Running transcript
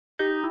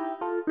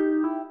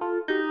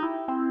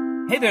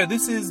Hey there,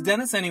 this is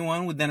Dennis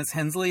Anyone with Dennis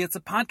Hensley. It's a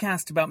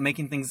podcast about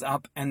making things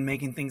up and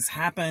making things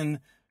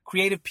happen.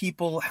 Creative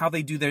people, how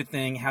they do their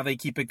thing, how they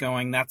keep it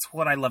going. That's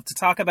what I love to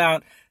talk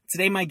about.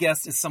 Today my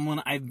guest is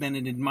someone I've been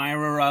an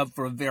admirer of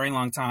for a very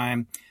long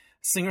time.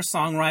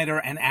 Singer-songwriter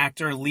and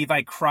actor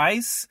Levi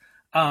Kreis.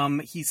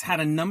 He's had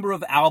a number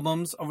of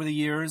albums over the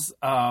years.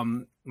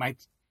 My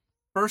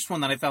first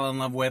one that I fell in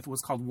love with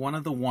was called One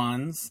of the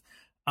Ones.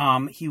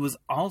 He was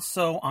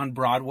also on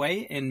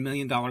Broadway in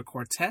Million Dollar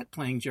Quartet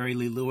playing Jerry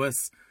Lee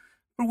Lewis,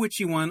 for which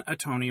he won a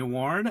Tony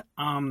Award.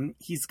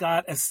 He's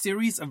got a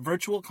series of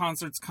virtual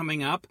concerts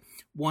coming up,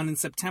 one in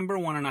September,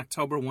 one in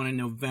October, one in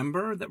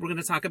November that we're going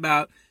to talk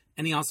about.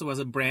 And he also has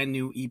a brand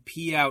new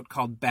EP out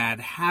called Bad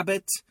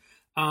Habit.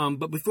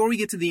 But before we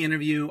get to the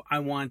interview, I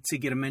want to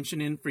get a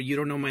mention in for You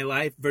Don't Know My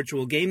Life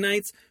virtual game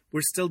nights.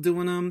 We're still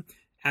doing them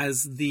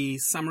as the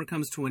summer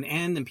comes to an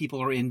end and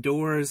people are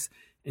indoors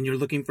and you're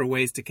looking for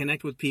ways to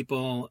connect with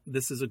people.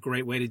 This is a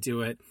great way to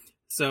do it.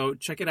 So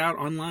check it out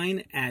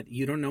online at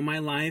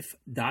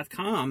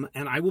youdon'tknowmylife.com,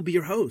 and I will be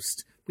your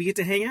host. We get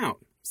to hang out.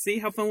 See,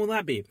 how fun will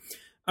that be?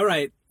 All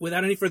right,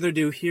 without any further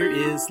ado, here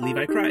is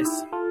Levi Kreis.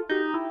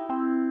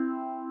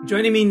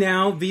 Joining me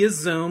now via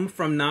Zoom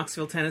from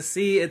Knoxville,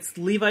 Tennessee, it's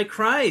Levi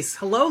Kreis.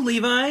 Hello,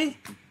 Levi.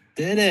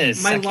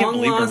 Dennis, my I can't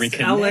believe we're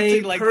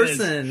reconnecting LA like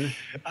person. This.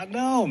 I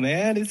know,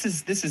 man.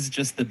 This is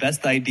just the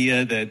best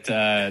idea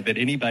that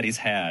anybody's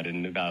had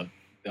in about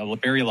a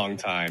very long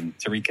time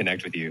to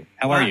reconnect with you.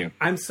 How are you?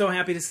 I'm so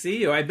happy to see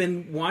you. I've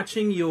been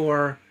watching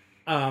your,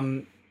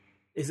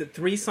 is it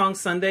 3 Song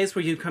Sundays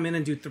where you come in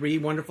and do 3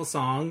 wonderful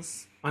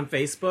songs on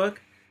Facebook?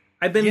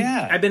 I've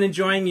been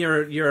enjoying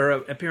your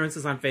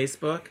appearances on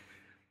Facebook.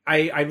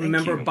 I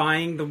remember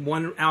buying the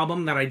one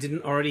album that I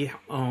didn't already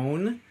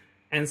own.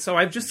 And so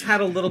I've just had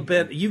a little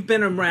bit. You've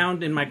been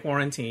around in my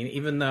quarantine,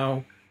 even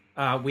though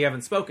we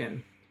haven't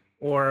spoken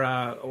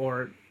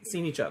or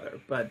seen each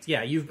other. But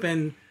yeah, you've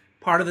been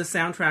part of the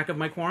soundtrack of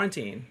my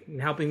quarantine and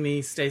helping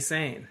me stay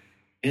sane.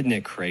 Isn't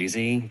it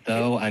crazy,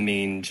 though? I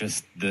mean,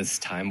 just this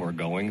time we're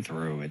going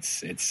through,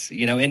 it's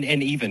you know, and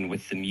even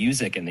with the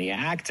music and the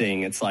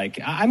acting, it's like,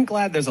 I'm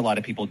glad there's a lot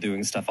of people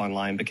doing stuff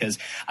online because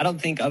I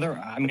don't think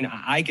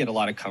I get a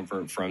lot of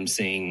comfort from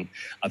seeing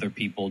other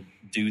people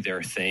do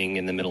their thing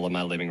in the middle of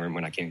my living room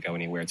when I can't go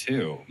anywhere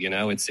too. You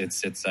know, it's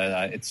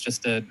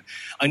just a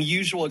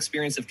unusual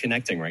experience of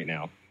connecting right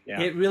now.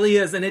 Yeah. It really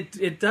is, and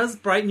it does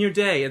brighten your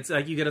day. It's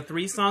like you get a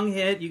 3-song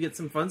hit, you get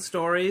some fun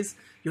stories.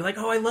 You're like,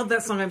 oh, I love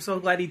that song. I'm so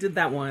glad he did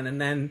that one.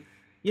 And then,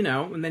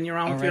 you're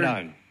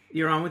on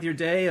you're on with your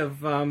day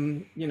of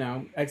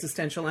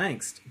existential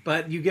angst.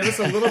 But you give us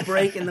a little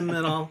break in the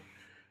middle.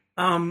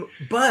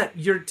 But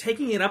you're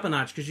taking it up a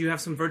notch because you have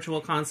some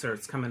virtual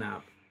concerts coming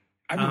up.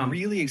 I'm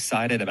really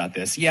excited about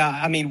this. Yeah,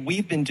 I mean, I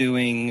have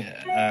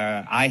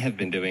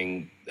been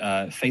doing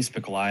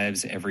Facebook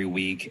Lives every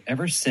week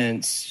ever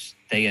since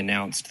they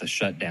announced the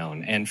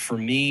shutdown. And for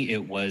me,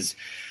 it was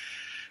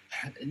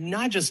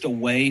not just a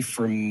way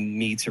for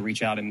me to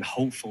reach out and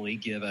hopefully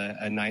give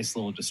a nice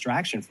little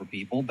distraction for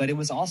people, but it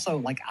was also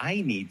like, I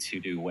need to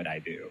do what I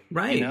do.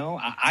 Right. You know,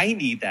 I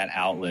need that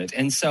outlet.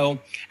 And so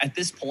at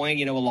this point,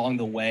 you know, along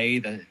the way,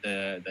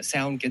 the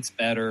sound gets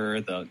better,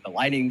 the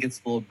lighting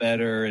gets a little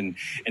better. And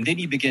then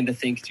you begin to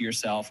think to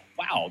yourself,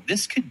 wow,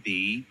 this could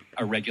be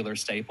a regular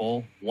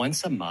staple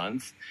once a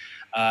month.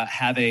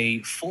 Have a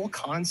full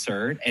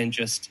concert and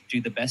just do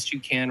the best you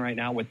can right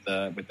now with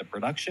the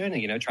production and,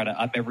 you know, try to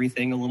up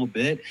everything a little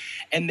bit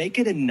and make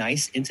it a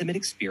nice, intimate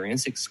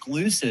experience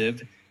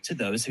exclusive to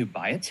those who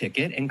buy a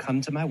ticket and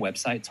come to my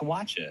website to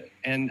watch it.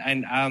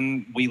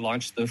 And we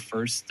launched the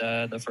first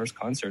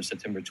concert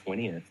September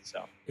 20th.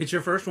 So it's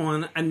your first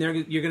one, and you're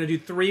going to do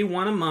 3,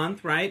 one a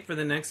month, right, for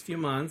the next few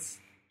months.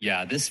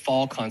 Yeah, this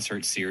fall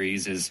concert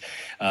series is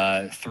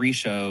 3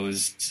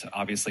 shows,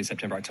 obviously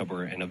September,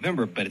 October, and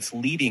November, but it's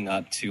leading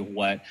up to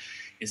what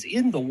is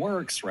in the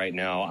works right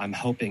now. I'm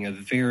hoping a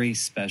very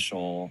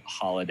special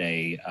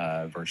holiday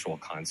virtual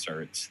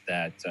concert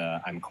that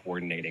I'm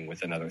coordinating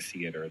with another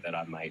theater that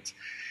I might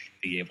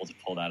be able to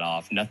pull that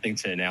off. Nothing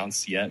to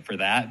announce yet for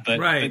that,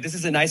 but this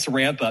is a nice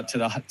ramp up to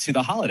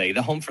the holiday.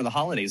 The Home for the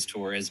Holidays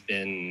tour has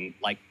been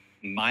like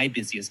my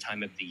busiest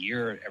time of the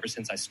year ever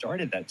since I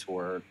started that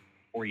tour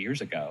 4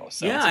 years ago.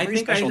 So yeah, it's a very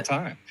special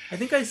time. I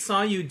think I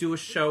saw you do a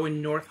show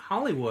in North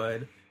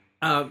Hollywood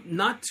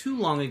not too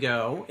long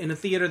ago in a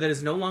theater that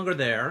is no longer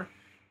there.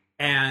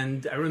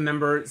 And I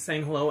remember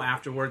saying hello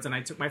afterwards, and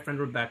I took my friend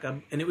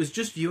Rebecca, and it was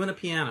just you and a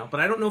piano. But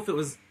I don't think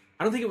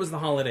it was the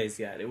holidays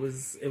yet. It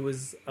was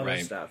other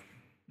stuff.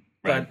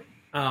 Right.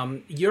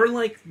 But you're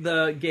like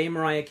the gay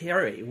Mariah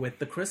Carey with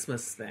the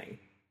Christmas thing.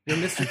 You're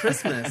Mr.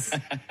 Christmas,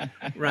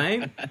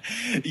 right?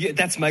 Yeah,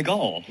 that's my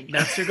goal.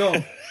 That's your goal.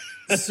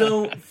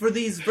 So for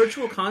these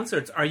virtual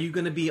concerts, are you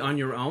going to be on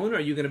your own? Are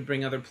you going to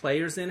bring other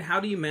players in? How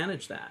do you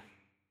manage that?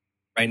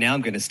 Right now,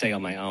 I'm going to stay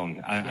on my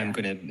own. I'm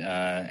going to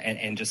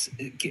and just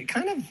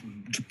kind of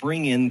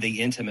bring in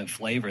the intimate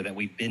flavor that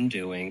we've been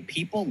doing.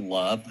 People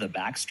love the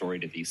backstory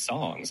to these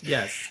songs.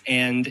 Yes.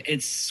 And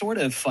it's sort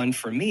of fun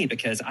for me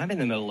because I'm in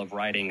the middle of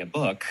writing a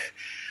book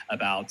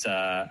about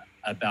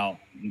about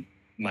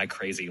my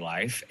crazy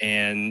life,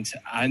 and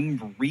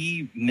I'm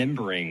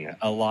remembering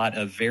a lot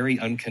of very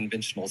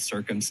unconventional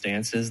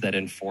circumstances that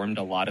informed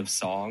a lot of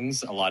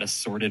songs, a lot of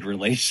sordid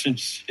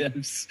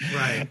relationships,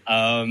 right?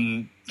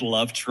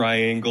 Love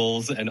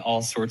triangles, and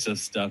all sorts of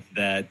stuff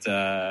that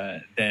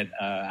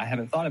I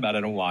haven't thought about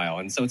in a while.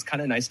 And so it's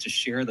kind of nice to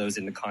share those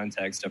in the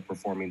context of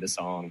performing the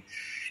song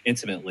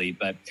intimately.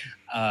 But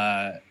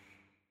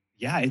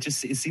yeah, it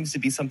seems to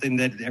be something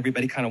that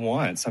everybody kind of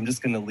wants. I'm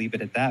just going to leave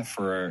it at that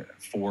for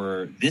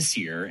this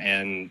year.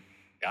 And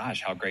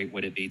gosh, how great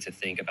would it be to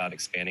think about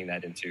expanding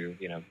that into,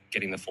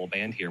 getting the full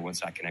band here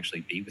once I can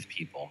actually be with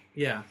people.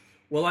 Yeah.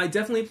 Well, I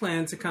definitely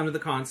plan to come to the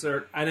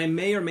concert, and I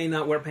may or may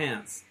not wear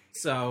pants.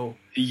 So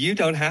you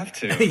don't have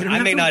to.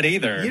 I may not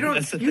either.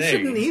 That's the thing. You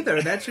shouldn't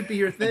either. That should be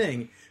your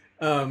thing.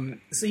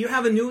 So you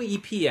have a new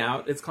EP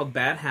out. It's called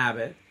Bad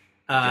Habit.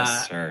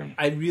 Yes, sir.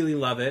 I really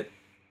love it.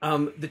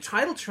 The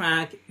title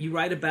track, you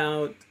write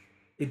about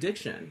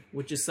addiction,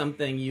 which is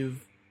something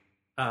you've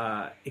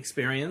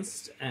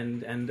experienced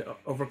and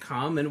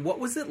overcome. And what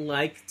was it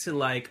like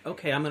to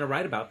okay, I'm going to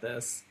write about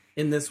this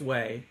in this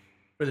way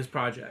for this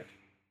project?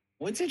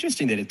 Well, it's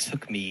interesting that it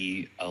took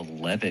me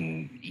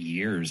 11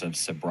 years of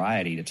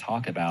sobriety to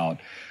talk about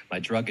my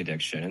drug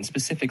addiction. And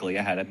specifically,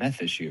 I had a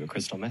meth issue, a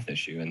crystal meth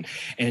issue. And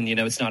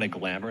it's not a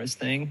glamorous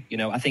thing.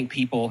 I think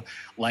people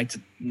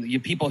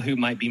people who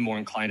might be more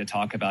inclined to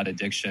talk about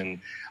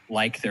addiction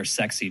like their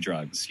sexy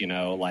drugs,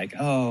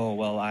 oh,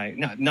 well,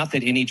 not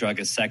that any drug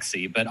is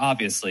sexy, but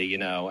obviously,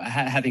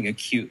 having a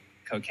cute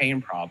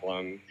cocaine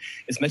problem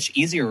is much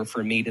easier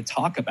for me to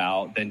talk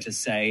about than to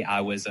say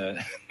I was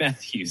a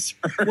meth user.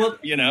 Well,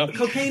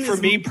 cocaine for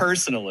me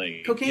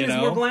personally. Cocaine is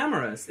more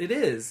glamorous. It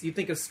is. You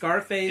think of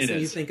Scarface and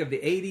you think of the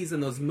 80s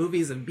and those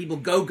movies and people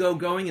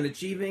going and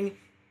achieving.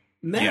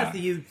 Meth,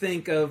 you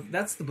think of,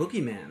 that's the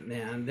boogeyman,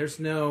 man. There's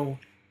no...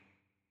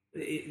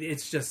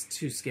 It's just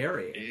too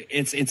scary.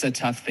 It's a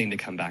tough thing to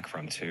come back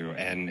from too,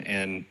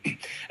 and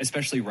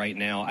especially right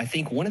now. I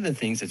think one of the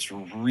things that's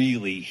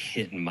really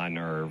hitting my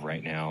nerve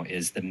right now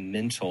is the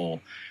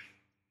mental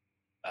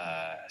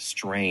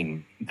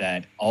strain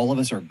that all of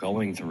us are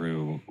going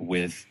through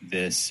with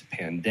this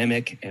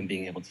pandemic and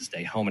being able to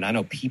stay home. And I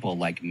know people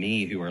like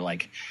me who are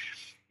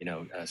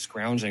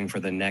scrounging for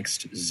the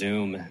next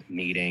Zoom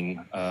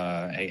meeting,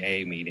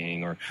 AA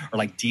meeting, or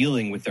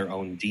dealing with their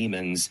own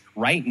demons.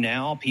 Right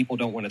now, people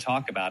don't want to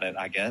talk about it,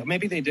 I guess.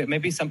 Maybe they do.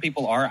 Maybe some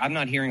people are. I'm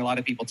not hearing a lot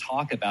of people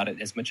talk about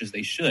it as much as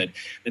they should.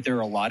 That there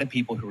are a lot of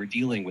people who are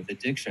dealing with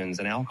addictions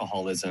and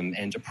alcoholism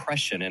and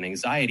depression and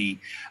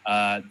anxiety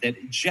that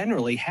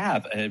generally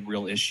have a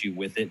real issue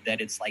with it,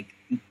 that it's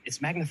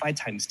magnified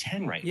times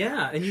 10 right now.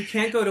 Yeah, and you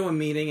can't go to a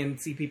meeting and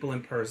see people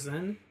in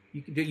person.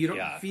 You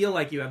don't feel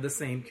like you have the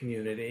same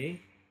community.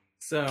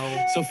 So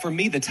for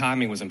me, the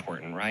timing was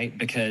important, right?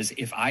 Because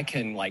if I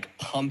can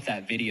pump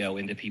that video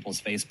into people's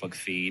Facebook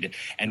feed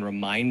and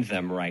remind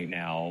them right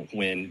now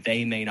when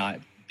they may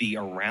not be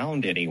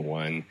around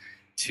anyone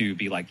to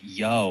be like,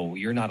 yo,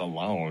 you're not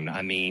alone.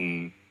 I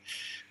mean,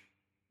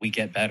 we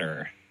get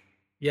better.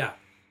 Yeah,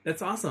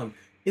 that's awesome.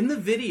 In the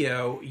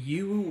video,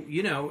 you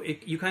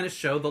kind of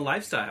show the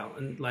lifestyle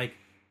and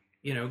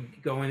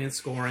going and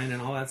scoring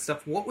and all that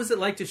stuff. What was it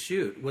like to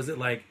shoot? Was it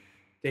like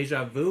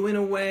deja vu in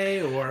a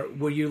way, or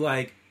were you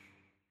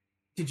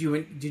did you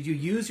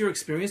use your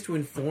experience to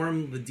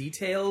inform the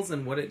details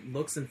and what it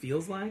looks and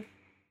feels like?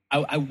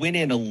 I went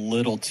in a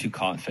little too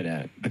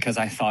confident because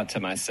I thought to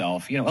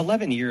myself,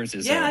 11 years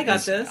is... I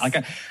got this.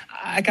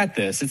 I got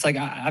this. It's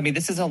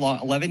this is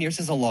 11 years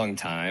is a long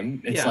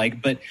time. It's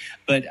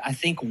but I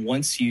think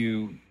once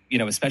you...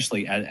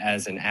 especially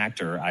as an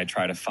actor, I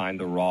try to find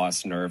the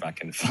rawest nerve I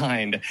can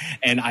find,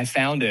 and I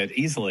found it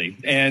easily.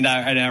 And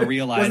I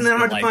realized wasn't that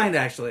hard to find,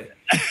 actually?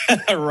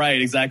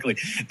 Right, exactly.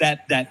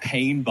 That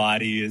pain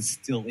body is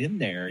still in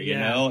there, you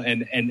know,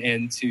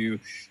 and to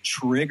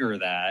trigger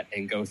that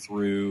and go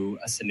through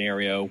a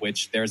scenario,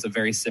 which there's a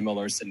very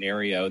similar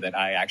scenario that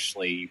I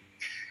actually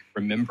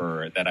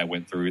remember that I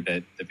went through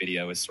that the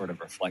video is sort of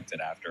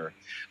reflected after.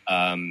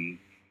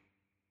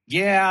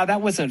 Yeah,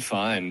 that wasn't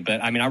fun,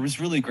 but I was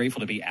really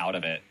grateful to be out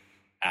of it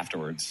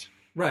afterwards.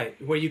 Right,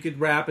 where you could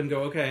rap and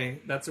go, okay,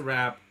 that's a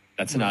wrap.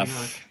 That's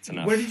enough. It's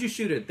enough. Where did you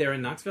shoot it? There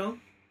in Knoxville?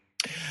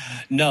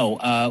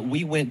 No,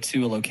 we went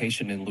to a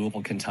location in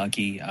Louisville,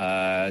 Kentucky.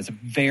 It's a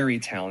very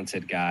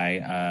talented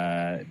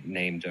guy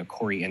named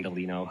Corey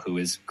Andolino, who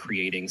is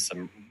creating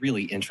some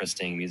really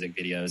interesting music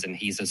videos, and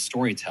he's a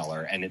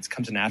storyteller, and it's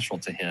comes natural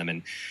to him.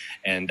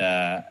 And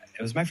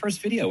it was my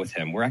first video with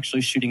him. We're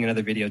actually shooting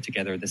another video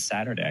together this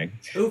Saturday.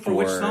 Oh, for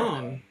which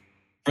song?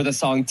 For the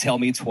song "Tell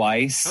Me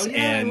Twice." Oh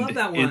yeah, and I love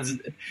that one.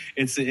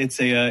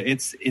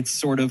 It's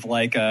sort of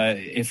like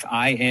if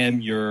I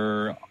am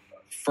your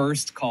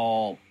first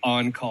call,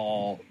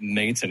 on-call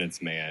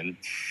maintenance man.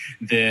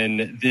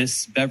 Then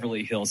this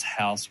Beverly Hills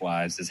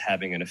housewives is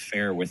having an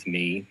affair with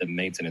me, the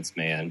maintenance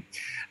man.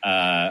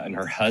 And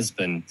her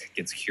husband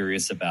gets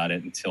curious about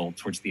it until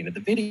towards the end of the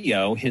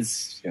video,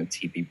 his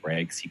TV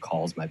breaks. He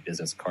calls my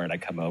business card. I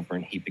come over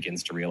and he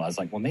begins to realize,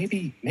 like, well,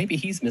 maybe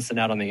he's missing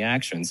out on the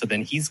action. So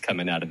then he's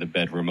coming out of the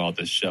bedroom all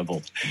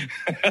disheveled.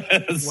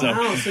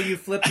 Wow, so you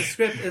flipped the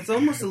script. It's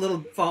almost a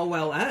little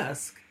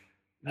Falwell-esque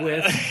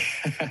with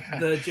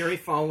the Jerry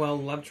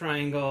Falwell love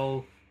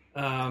triangle.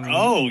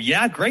 Oh,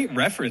 yeah, great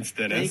reference,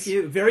 Dennis. Thank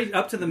you. Very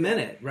up to the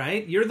minute,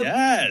 right? You're the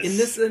in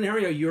this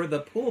scenario, you're the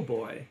pool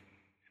boy.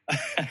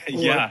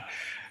 Yeah.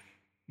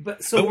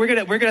 But we're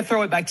gonna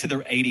throw it back to the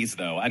 80s,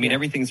 though. I mean,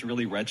 everything's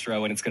really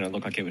retro, and it's gonna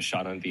look like it was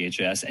shot on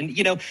VHS. And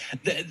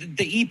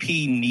the EP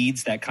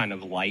needs that kind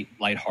of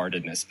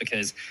lightheartedness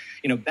because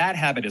Bad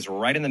Habit is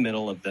right in the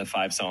middle of the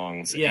 5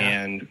 songs,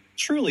 and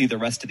truly the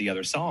rest of the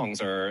other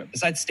songs are,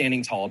 besides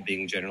Standing Tall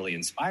being generally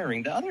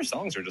inspiring, the other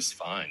songs are just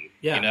fun.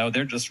 Yeah,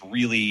 they're just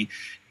really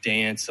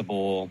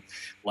danceable,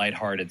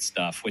 lighthearted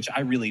stuff, which I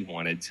really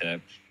wanted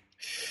to.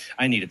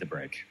 I needed the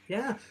break.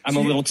 Yeah, I'm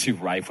a little too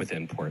rife with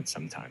imports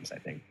sometimes, I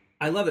think.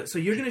 I love it. So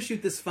you're going to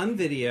shoot this fun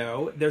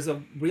video. There's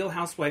a Real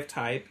Housewife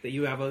type that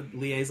you have a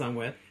liaison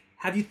with.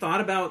 Have you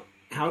thought about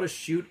how to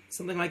shoot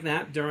something like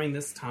that during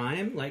this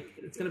time? Like,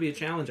 it's going to be a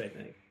challenge, I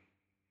think.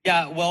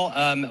 Yeah, well,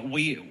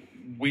 we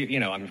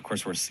of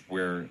course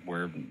we're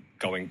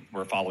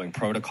following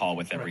protocol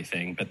with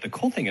everything. Right. But the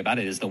cool thing about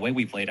it is the way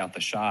we've laid out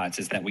the shots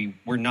is that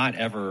we're not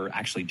ever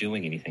actually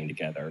doing anything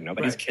together.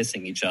 Nobody's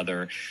kissing each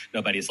other.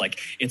 Nobody's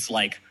it's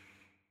like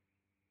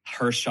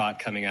her shot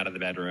coming out of the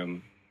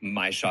bedroom,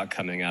 my shot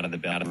coming out of the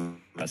bed,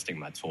 resting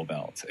my tool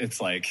belt.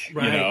 It's like,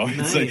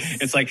 nice.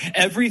 it's like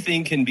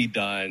everything can be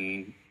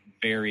done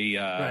very,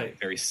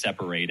 very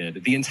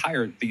separated. The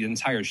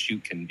entire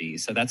shoot can be.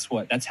 So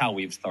that's how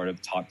we've sort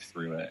of talked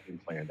through it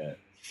and planned it.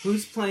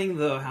 Who's playing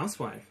the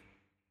housewife?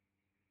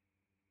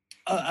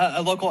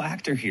 A local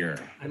actor here.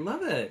 I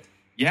love it.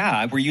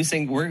 Yeah,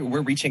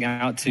 we're reaching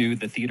out to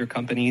the theater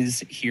companies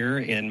here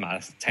in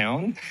my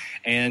town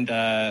and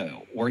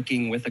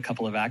working with a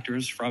couple of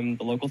actors from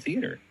the local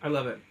theater. I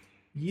love it.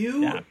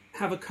 You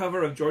have a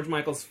cover of George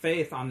Michael's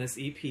Faith on this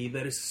EP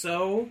that is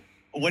so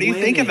What do you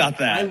think about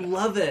that? I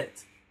love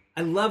it.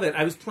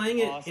 I was playing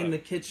it in the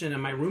kitchen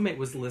and my roommate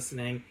was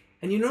listening.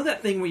 And you know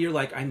that thing where you're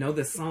like, I know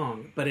this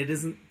song, but it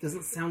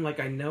doesn't sound like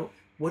I know.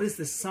 What is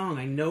this song?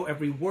 I know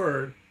every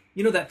word.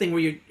 You know that thing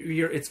where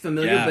it's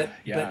familiar,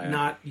 but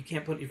not, you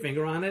can't put your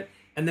finger on it.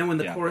 And then when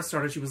the chorus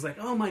started, she was like,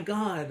 oh my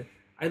God,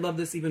 I love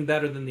this even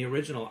better than the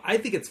original. I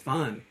think it's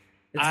fun.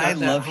 I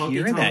love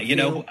hearing that.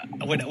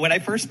 When I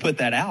first put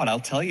that out,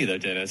 I'll tell you though,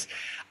 Dennis,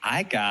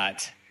 I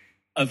got,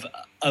 of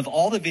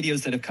all the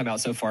videos that have come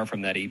out so far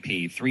from that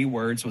EP, 3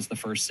 Words was the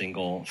first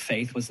single,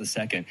 Faith was the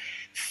second.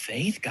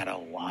 Faith got a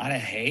lot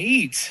of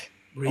hate.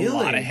 Really? A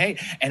lot of hate.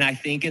 And I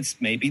think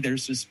it's maybe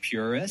there's just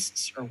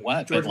purists or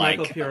what. George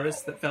Michael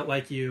purists that felt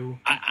like you.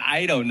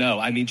 I don't know.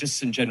 I mean,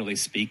 just in generally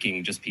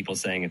speaking, just people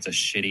saying it's a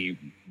shitty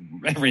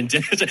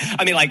rendition.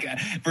 I mean,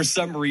 for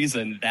some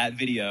reason, that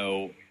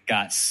video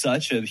got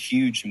such a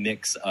huge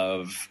mix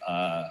of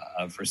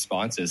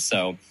responses.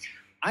 So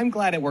I'm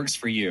glad it works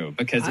for you,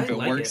 because if it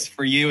works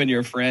for you and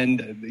your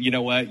friend, you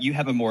know what? You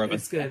have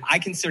I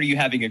consider you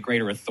having a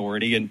greater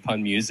authority in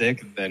pun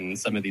music than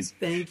some of these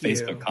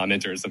Facebook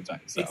commenters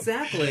sometimes. So.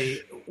 Exactly.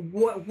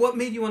 What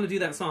made you want to do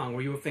that song?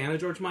 Were you a fan of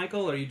George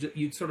Michael, or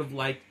you sort of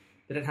liked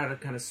that it had a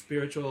kind of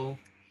spiritual?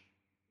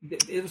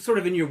 It was sort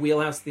of in your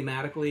wheelhouse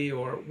thematically,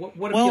 or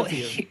what appealed to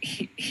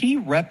you? He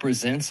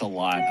represents a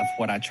lot of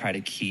what I try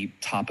to keep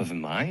top of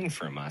mind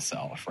for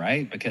myself,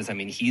 right? Because I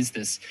mean, he's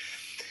this.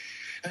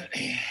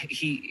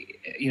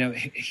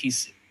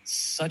 He's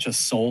such a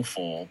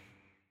soulful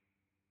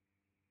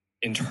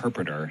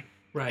interpreter,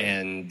 right?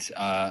 And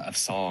of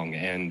song,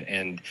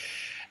 and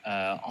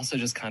also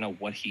just kind of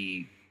what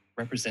he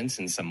represents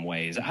in some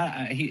ways.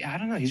 I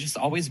don't know. He's just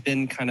always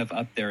been kind of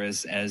up there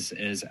as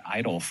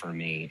idol for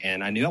me.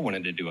 And I knew I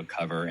wanted to do a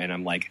cover, and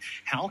I'm like,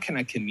 how can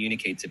I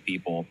communicate to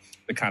people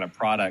the kind of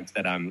product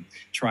that I'm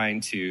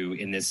trying to,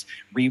 in this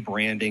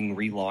rebranding,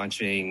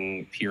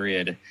 relaunching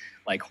period,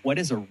 like what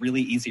is a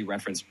really easy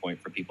reference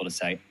point for people to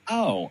say,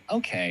 oh,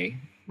 okay,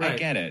 right. I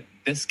get it.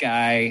 This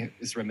guy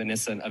is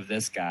reminiscent of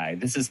this guy.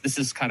 This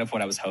is kind of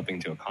what I was hoping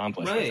to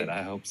accomplish with it.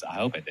 I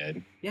hope it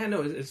did. Yeah,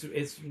 no,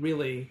 it's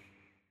really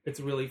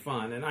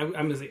fun. And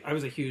I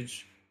was a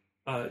huge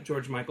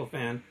George Michael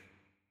fan.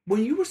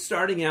 When you were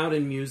starting out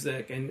in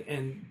music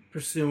and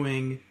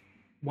pursuing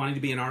wanting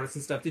to be an artist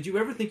and stuff, did you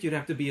ever think you'd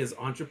have to be as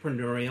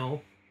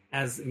entrepreneurial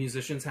as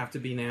musicians have to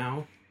be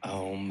now?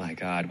 Oh my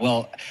God.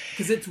 Well,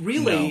 because it's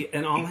really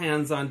an all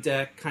hands on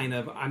deck kind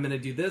of, I'm going to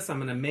do this, I'm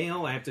going to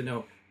mail, I have to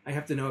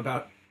know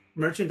about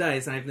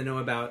merchandise, I have to know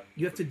about,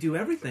 you have to do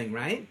everything,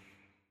 right?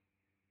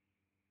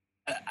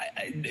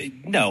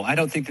 No, I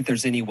don't think that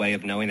there's any way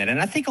of knowing that. And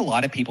I think a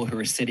lot of people who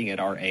are sitting at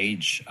our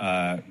age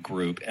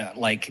group,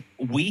 like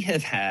we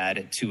have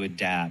had to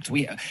adapt.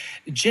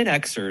 Gen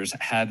Xers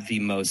have the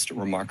most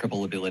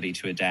remarkable ability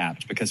to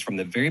adapt because from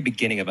the very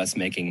beginning of us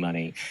making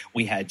money,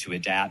 we had to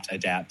adapt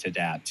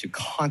to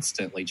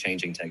constantly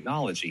changing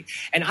technology.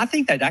 And I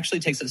think that actually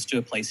takes us to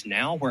a place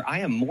now where I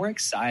am more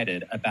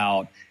excited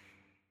about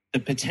the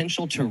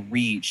potential to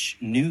reach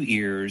new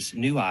ears,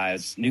 new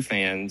eyes, new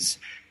fans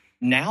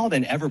now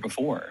than ever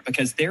before,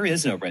 because there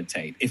is no red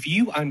tape. If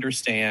you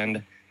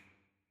understand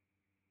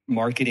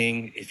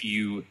marketing,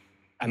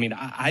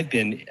 I've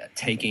been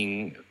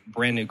taking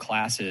brand new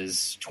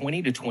classes,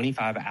 20 to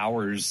 25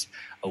 hours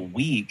a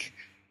week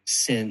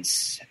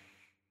since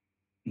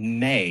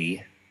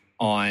May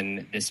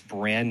on this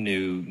brand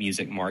new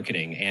music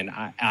marketing. And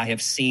I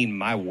have seen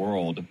my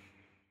world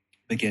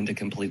begin to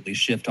completely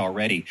shift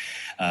already,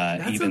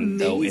 even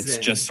though it's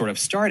just sort of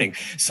starting.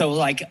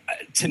 So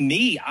to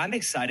me, I'm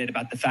excited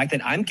about the fact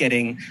that I'm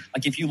getting,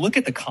 if you look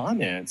at the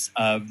comments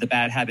of the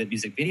Bad Habit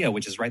music video,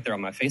 which is right there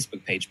on my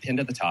Facebook page, pinned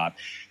at the top,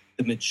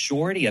 the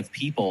majority of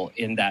people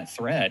in that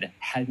thread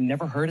had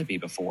never heard of me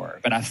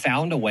before, but I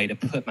found a way to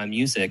put my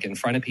music in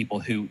front of people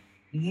who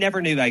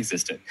never knew I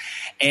existed.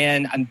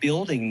 And I'm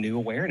building new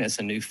awareness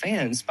and new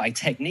fans by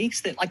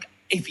techniques that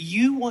if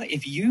you want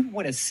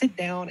to sit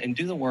down and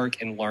do the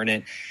work and learn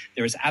it,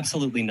 there is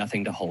absolutely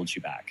nothing to hold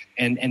you back.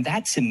 And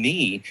that to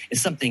me is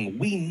something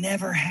we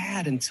never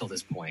had until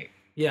this point.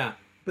 Yeah.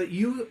 But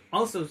you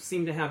also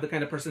seem to have the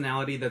kind of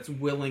personality that's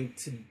willing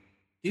to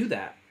do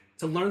that,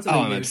 to learn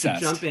something new,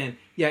 obsessed. To jump in.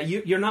 Yeah,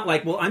 you're not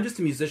like, well, I'm just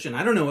a musician.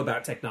 I don't know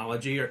about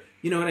technology, or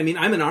you know what I mean?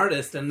 I'm an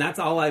artist and that's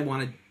all I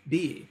want to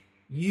be.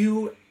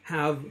 You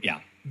have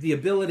the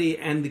ability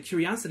and the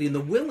curiosity and the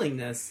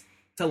willingness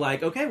to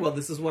okay, well,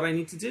 this is what I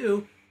need to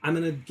do. I'm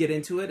going to get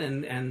into it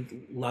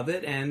and love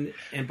it and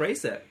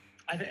embrace it.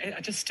 I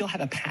just still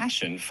have a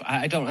passion.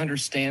 I don't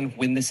understand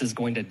when this is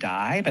going to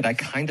die, but I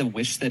kind of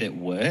wish that it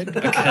would,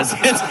 because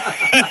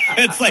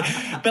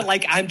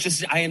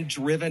I am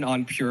driven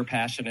on pure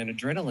passion and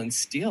adrenaline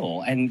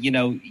still. And,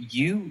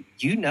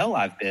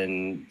 I've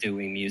been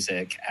doing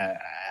music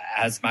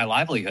as my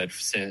livelihood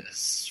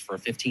for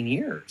 15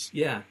 years.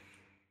 Yeah.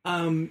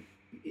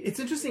 It's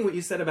interesting what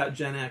you said about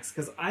Gen X,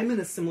 because I'm in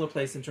a similar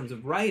place in terms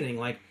of writing.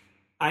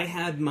 I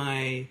had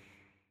my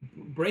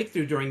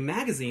breakthrough during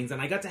magazines,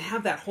 and I got to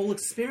have that whole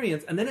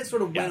experience, and then it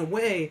sort of went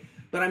away,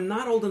 but I'm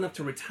not old enough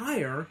to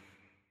retire.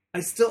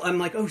 I'm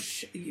like,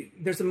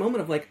 there's a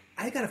moment of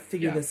I got to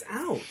figure this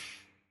out.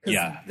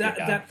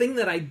 That thing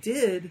that I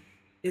did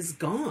is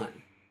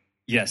gone.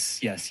 Yes.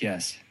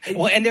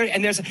 Well, and there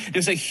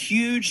is a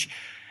huge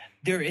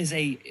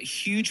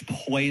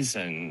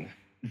poison,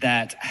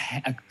 that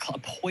a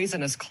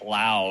poisonous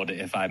cloud,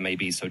 if I may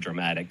be so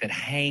dramatic, that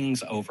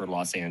hangs over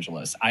Los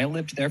Angeles. I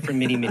lived there for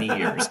many, many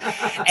years.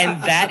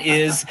 And that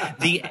is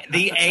the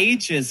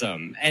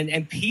ageism.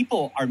 And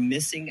people are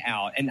missing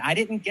out. And I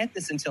didn't get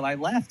this until I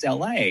left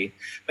LA.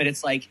 But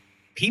it's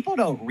people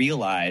don't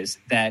realize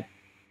that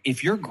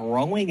if you're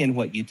growing in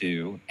what you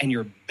do and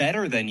you're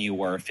better than you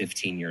were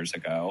 15 years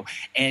ago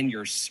and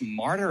you're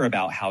smarter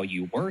about how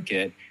you work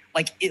it,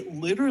 it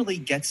literally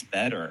gets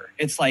better.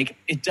 It's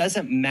it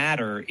doesn't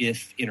matter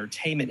if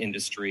entertainment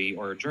industry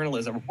or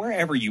journalism or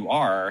wherever you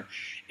are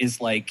is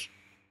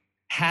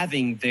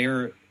having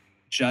their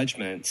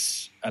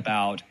judgments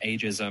about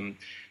ageism,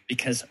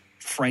 because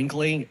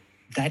frankly,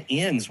 that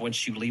ends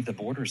once you leave the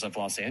borders of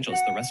Los Angeles.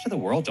 The rest of the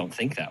world don't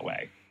think that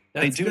way.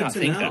 They do not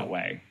think that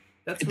way.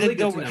 That's really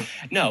good to know.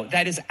 No,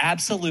 that is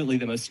absolutely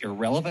the most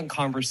irrelevant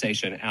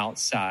conversation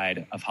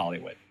outside of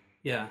Hollywood.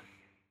 Yeah.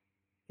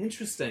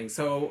 Interesting.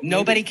 So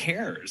nobody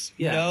cares.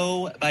 Yeah.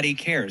 Nobody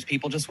cares.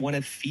 People just want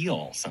to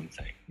feel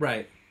something.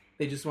 Right.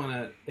 They just want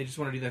to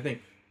do their thing.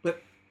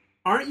 But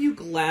aren't you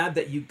glad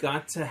that you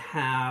got to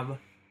have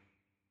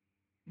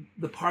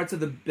the parts of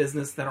the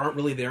business that aren't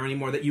really there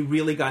anymore, that you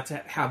really got to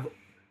have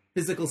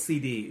physical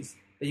CDs,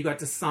 that you got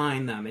to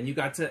sign them, and you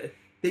got to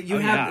that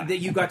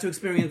you got to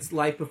experience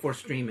life before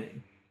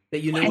streaming? That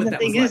you know what that was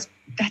like. And the thing is,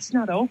 that's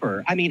not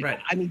over.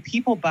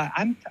 People buy.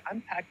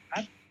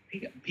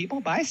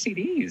 People buy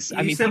CDs.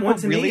 You sent one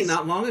to me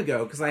not long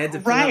ago because I had to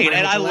fill out my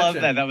and I love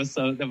collection. that. That was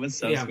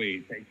so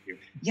sweet. Thank you.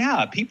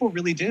 Yeah, people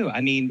really do.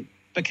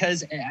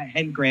 Because,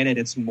 and granted,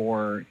 it's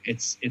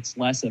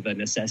less of a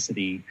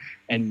necessity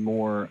and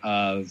more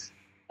of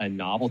a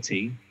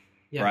novelty,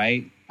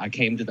 right? I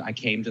came to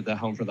the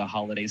Home for the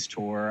Holidays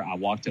tour. I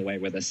walked away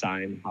with a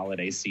signed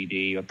holiday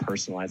CD, a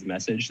personalized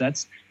message.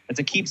 That's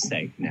a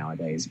keepsake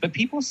nowadays, but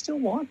people still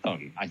want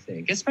them. I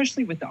think,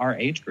 especially with our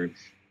age group.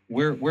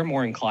 We're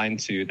more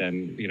inclined to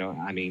than,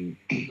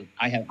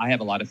 I have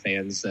a lot of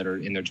fans that are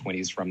in their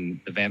 20s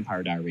from the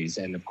Vampire Diaries,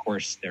 and of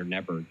course they're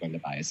never going to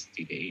buy a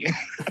CD.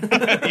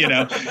 But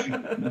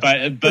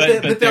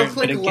they'll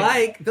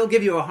click they'll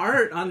give you a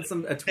heart on a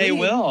tweet. They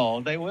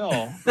will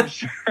for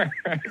sure.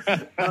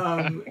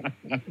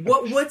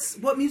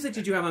 What music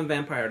did you have on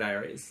Vampire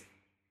Diaries?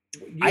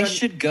 I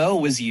Should Go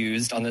was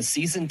used on the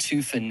season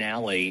 2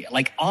 finale,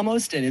 like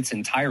almost in its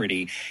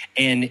entirety.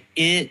 And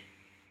it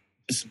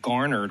just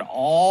garnered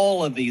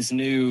all of these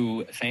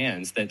new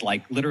fans that,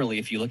 like, literally,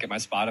 if you look at my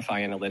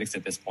Spotify analytics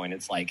at this point,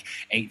 it's like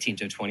 18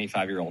 to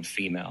 25-year-old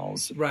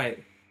females.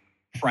 Right.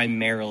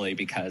 Primarily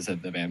because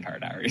of the Vampire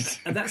Diaries.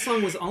 And that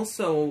song was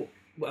also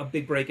a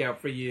big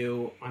breakout for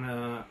you on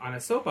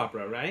a soap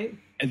opera, right?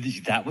 And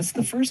that was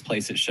the first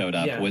place it showed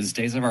up, was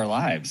Days of Our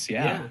Lives.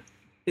 Yeah.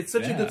 It's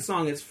such a good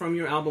song. It's from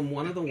your album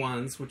One of the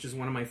Ones, which is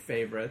one of my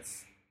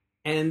favorites.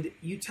 And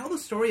you tell the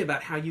story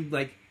about how you,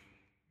 like,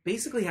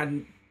 basically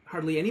had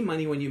hardly any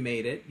money when you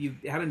made it. You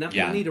had enough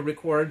money to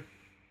record,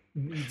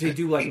 to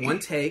do, like, one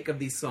take of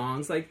these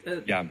songs. Like,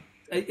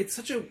 it's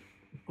such a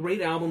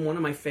great album, one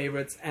of my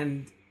favorites,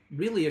 and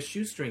really a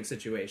shoestring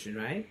situation,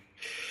 right?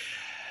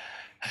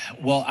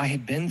 Well, I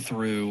had been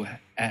through,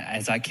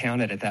 as I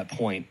counted at that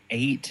point,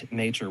 8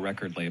 major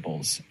record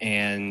labels.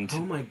 And oh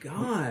my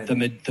God.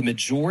 The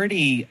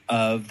majority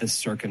of the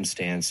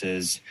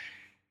circumstances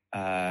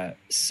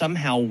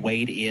somehow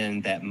weighed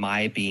in that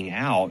my being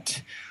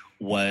out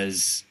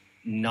was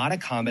not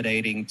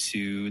accommodating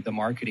to the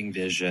marketing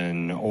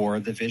vision or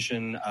the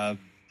vision of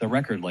the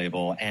record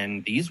label.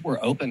 And these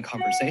were open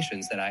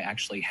conversations that I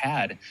actually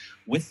had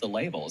with the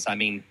labels. I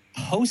mean,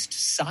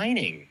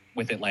 post-signing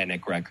with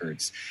Atlantic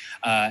Records.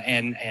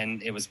 And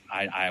it was,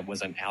 I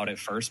wasn't out at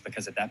first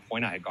because at that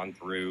point I had gone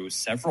through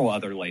several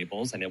other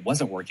labels and it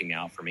wasn't working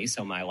out for me.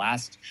 So my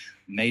last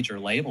major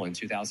label in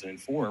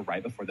 2004,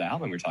 right before the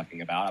album we're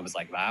talking about, I was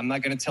like, I'm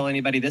not going to tell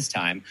anybody this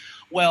time.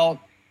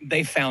 Well,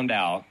 they found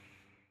out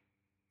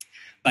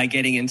by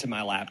getting into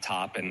my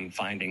laptop and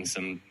finding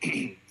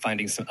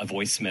a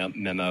voice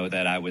memo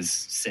that I was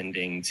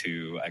sending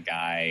to a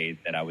guy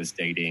that I was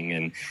dating,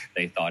 and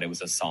they thought it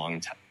was a song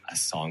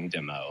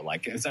demo.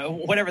 Like, so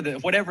whatever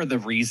the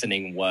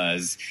reasoning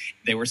was,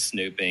 they were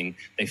snooping.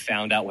 They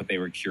found out what they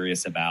were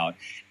curious about,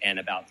 and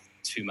about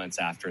 2 months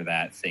after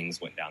that, things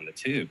went down the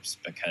tubes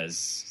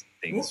because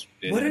things.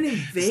 What an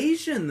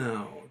invasion,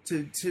 though,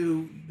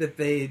 to that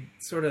they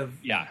sort of.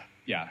 Yeah.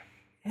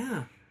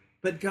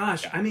 But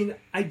gosh, I mean,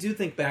 I do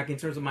think back in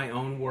terms of my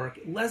own work,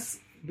 less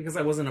because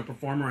I wasn't a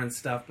performer and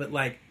stuff, but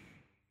like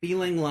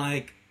feeling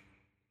like,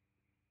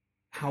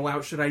 how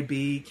out should I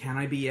be? Can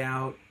I be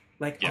out?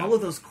 Like all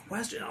of those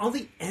questions, all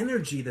the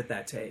energy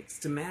that takes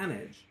to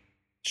manage.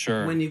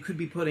 Sure. When you could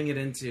be putting it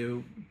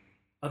into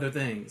other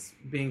things,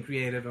 being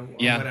creative or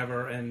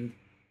whatever. And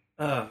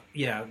I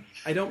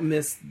don't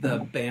miss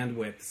the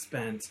bandwidth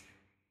spent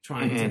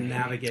trying to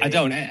navigate. I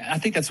don't. I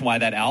think that's why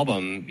that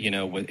album,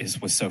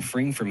 was so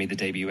freeing for me. The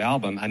debut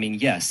album. I mean,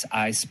 yes,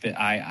 I spent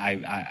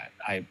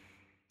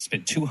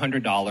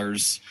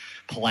 $200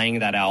 playing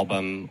that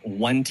album,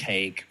 one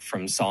take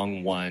from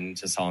song 1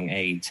 to song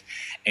 8,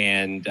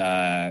 and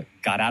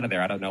got out of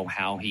there. I don't know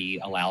how he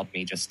allowed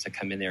me just to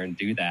come in there and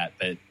do that,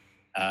 but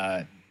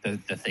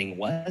the thing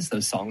was,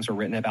 those songs were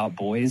written about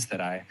boys that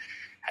I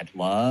had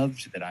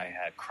loved, that I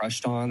had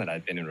crushed on, that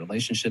I'd been in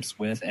relationships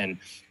with. And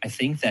I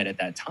think that at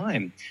that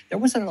time, there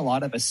wasn't a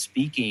lot of us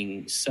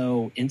speaking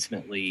so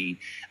intimately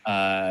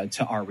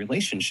to our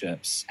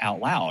relationships out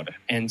loud.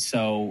 And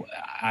so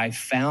I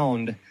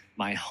found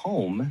my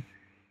home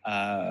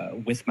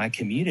with my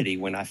community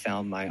when I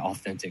found my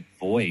authentic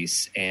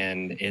voice.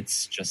 And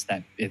it's just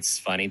that it's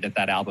funny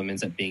that album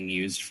ends up being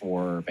used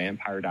for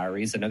Vampire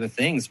Diaries and other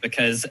things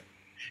because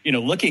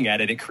looking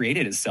at it, it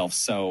created itself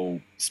so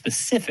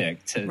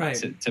specific to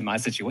my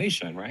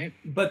situation, right?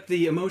 But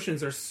the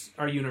emotions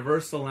are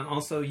universal, and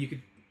also you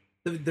could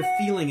the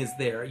feeling is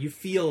there. You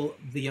feel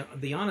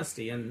the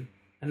honesty, and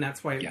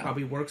that's why it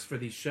probably works for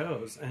these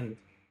shows, and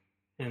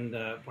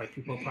why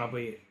people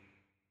probably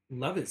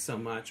love it so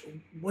much.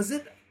 Was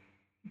it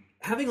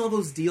having all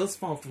those deals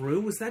fall through?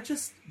 Was that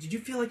just? Did you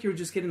feel like you were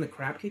just getting the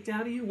crap kicked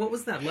out of you? What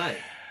was that like?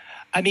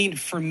 I mean,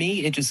 for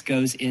me, it just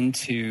goes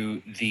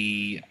into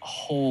the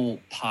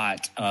whole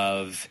pot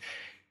of,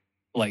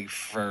 like,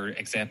 for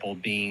example,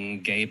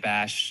 being gay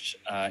bashed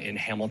in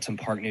Hamilton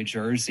Park, New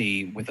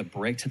Jersey, with a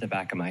brick to the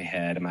back of my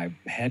head and my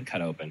head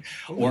cut open,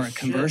 or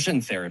conversion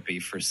therapy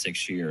for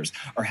 6 years.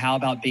 Or how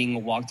about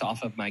being walked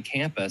off of my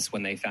campus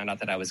when they found out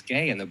that I was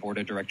gay and the board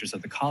of directors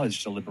of the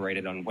college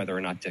deliberated on whether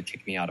or not to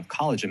kick me out of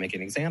college and make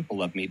an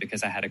example of me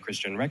because I had a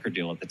Christian record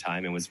deal at the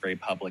time and was very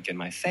public in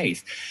my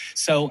faith.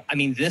 So, I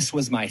mean, this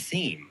was my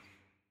theme.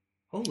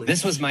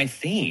 This was my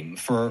theme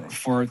for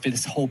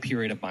this whole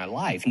period of my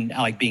life,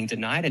 like being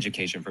denied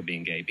education for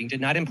being gay, being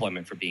denied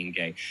employment for being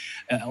gay,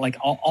 like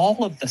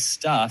all of the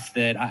stuff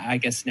that I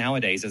guess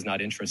nowadays is not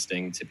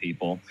interesting to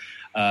people.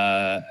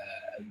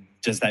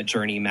 Does that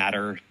journey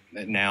matter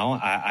now?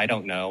 I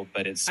don't know,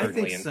 but it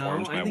certainly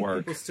informs my work. I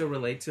think people still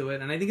relate to it,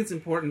 and I think it's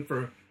important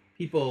for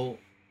people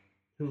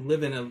who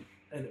live in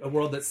a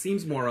world that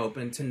seems more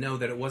open to know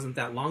that it wasn't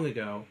that long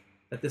ago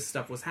that this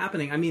stuff was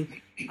happening. I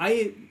mean,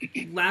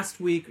 last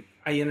week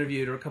I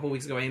interviewed, or a couple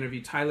weeks ago, I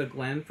interviewed Tyler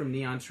Glenn from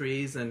Neon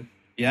Trees, and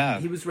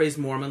he was raised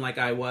Mormon like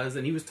I was,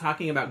 and he was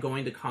talking about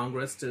going to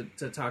Congress to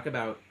talk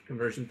about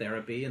conversion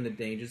therapy and the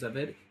dangers of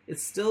it.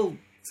 It's still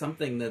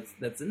something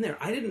that's in there.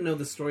 I didn't know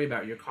the story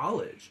about your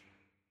college,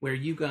 where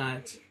you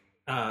got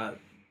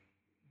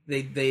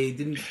they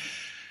didn't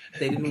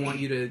want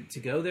you to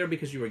go there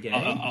because you were gay.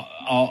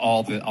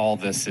 All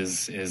this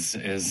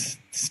is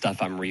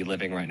stuff I'm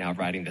reliving right now,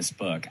 writing this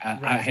book.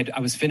 I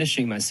was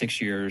finishing my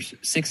sixth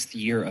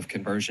year of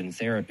conversion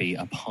therapy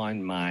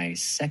upon my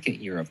second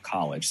year of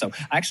college. So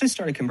I actually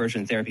started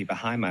conversion therapy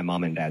behind my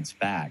mom and dad's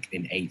back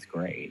in 8th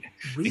grade.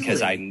 Really?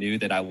 Because I knew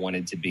that I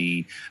wanted to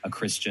be a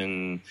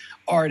Christian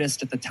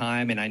artist at the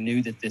time, and I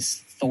knew that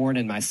this thorn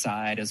in my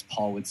side, as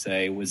Paul would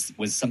say, was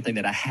something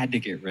that I had to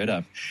get rid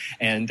of.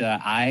 And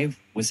I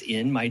was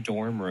in my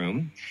dorm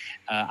room.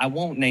 I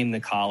won't name the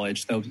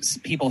college, though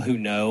people who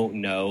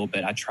know,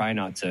 but I try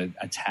not to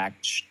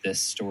attach this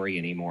story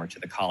anymore to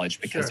the college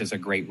because there's a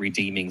great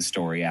redeeming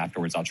story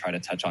afterwards I'll try to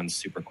touch on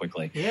super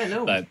quickly. Yeah,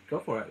 no, go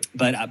for it.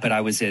 But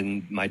I was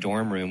in my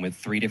dorm room with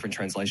 3 different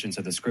translations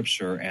of the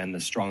scripture and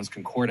the Strong's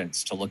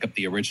Concordance to look up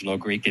the original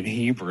Greek and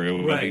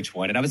Hebrew of each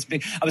one. And I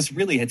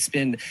had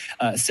spent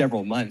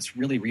several months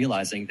really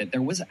realizing that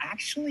there was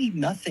actually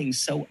nothing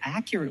so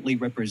accurately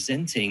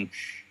representing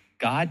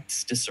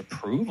God's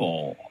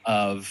disapproval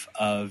of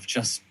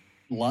just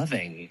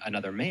loving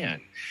another man.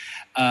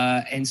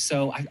 And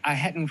so I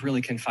hadn't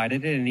really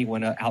confided in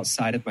anyone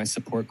outside of my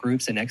support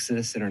groups in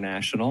Exodus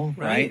International,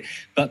 right?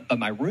 But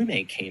my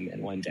roommate came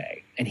in one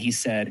day and he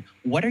said,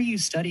 "What are you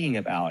studying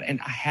about?" And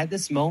I had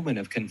this moment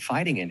of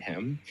confiding in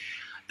him.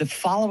 The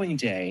following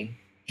day,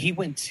 he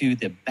went to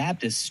the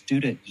Baptist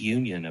Student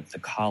Union of the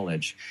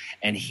college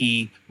and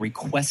he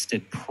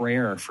requested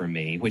prayer for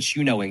me, which,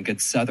 in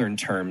good Southern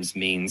terms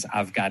means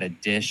I've got a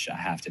dish I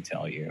have to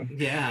tell you.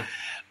 Yeah.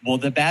 Well,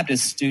 the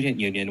Baptist Student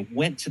Union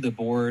went to the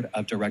board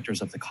of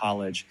directors of the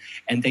college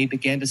and they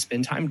began to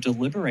spend time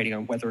deliberating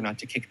on whether or not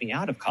to kick me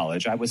out of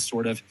college. I was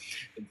sort of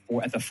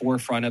at the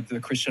forefront of the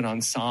Christian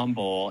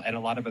Ensemble and a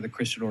lot of other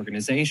Christian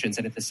organizations.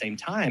 And at the same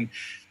time,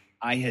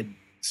 I had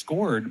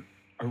scored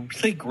a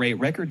really great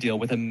record deal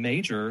with a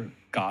major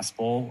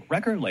gospel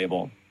record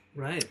label.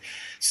 Right.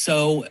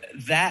 So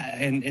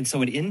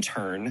so an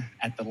intern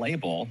at the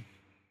label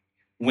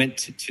went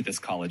to this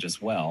college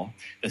as well.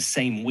 The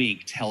same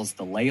week tells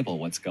the label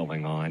what's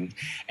going on.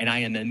 And I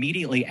am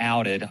immediately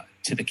outed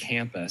to the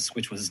campus,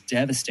 which was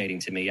devastating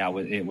to me.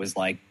 It was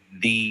like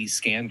the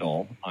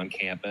scandal on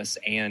campus.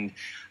 And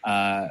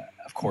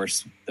of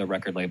course, the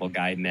record label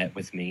guy met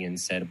with me and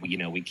said,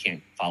 well, we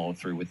can't follow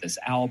through with this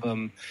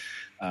album.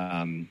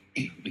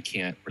 We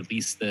can't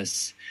release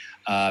this.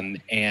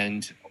 And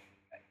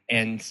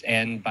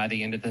by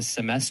the end of the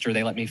semester,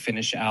 they let me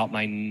finish out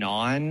my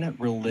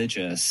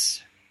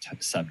non-religious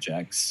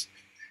subjects.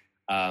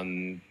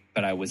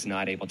 But I was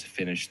not able to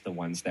finish the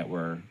ones that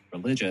were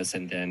religious.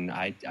 And then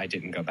I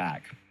didn't go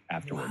back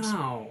afterwards.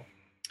 Wow.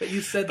 But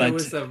you said there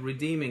was a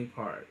redeeming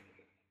part.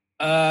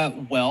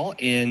 Well,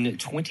 in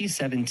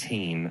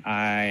 2017,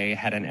 I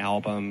had an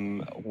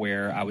album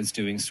where I was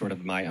doing sort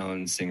of my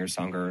own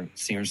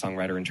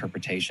singer-songwriter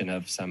interpretation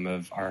of some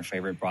of our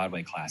favorite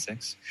Broadway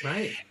classics.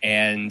 Right.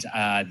 And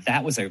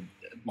that was a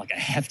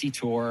hefty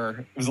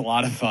tour. It was a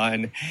lot of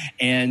fun.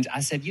 And I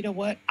said, you know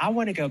what? I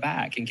want to go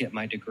back and get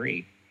my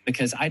degree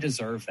because I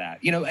deserve that.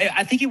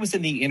 I think it was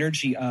in the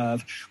energy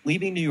of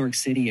leaving New York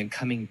City and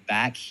coming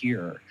back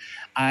here.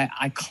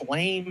 I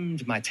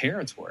claimed my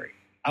territory.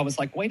 I was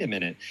like, wait a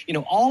minute.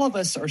 All of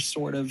us are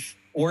sort of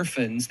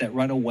orphans that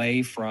run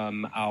away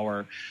from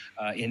our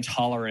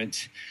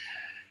intolerant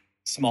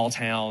small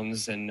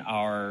towns and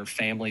our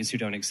families who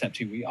don't accept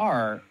who we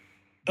are.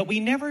 But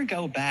we never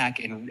go back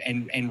and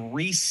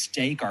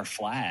restake our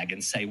flag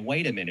and say,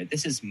 wait a minute,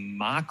 this is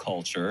my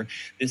culture.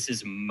 This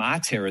is my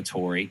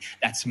territory.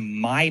 That's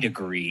my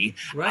degree.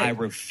 Right. I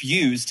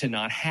refuse to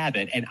not have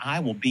it. And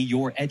I will be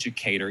your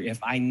educator if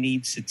I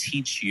need to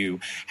teach you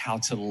how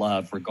to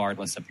love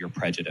regardless of your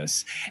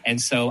prejudice.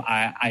 And so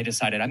I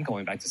decided I'm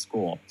going back to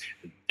school.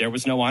 There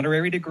was no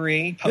honorary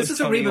degree. This is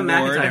a Reba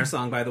McEntire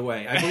song, by the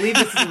way. I believe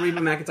this is a Reba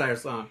McEntire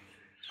song.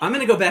 I'm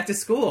going to go back to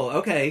school.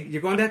 Okay,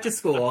 you're going back to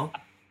school.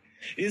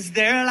 Is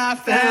there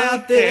life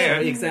out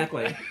there?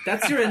 Exactly.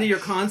 That's your end of your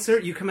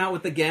concert. You come out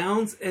with the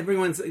gowns.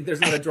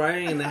 There's not a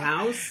drying in the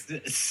house.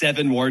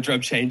 7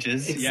 wardrobe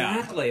changes.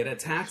 Exactly. Yeah. And a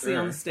taxi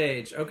on the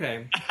stage.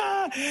 Okay.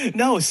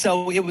 No,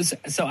 so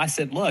I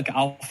said, look,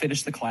 I'll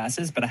finish the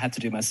classes, but I have to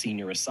do my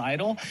senior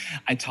recital.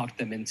 I talked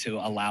them into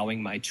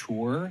allowing my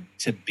tour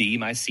to be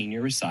my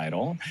senior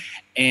recital.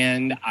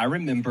 And I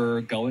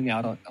remember going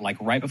out,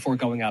 right before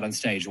going out on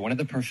stage, one of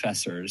the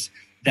professors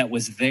that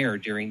was there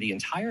during the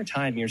entire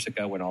time years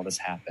ago when all this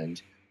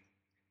happened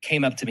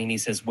came up to me and he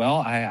says, well,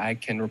 I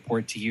can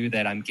report to you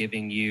that I'm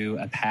giving you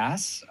a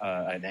pass,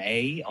 an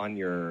A on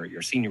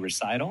your senior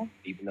recital,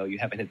 even though you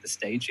haven't hit the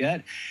stage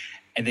yet.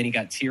 And then he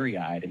got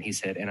teary-eyed and he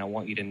said, and I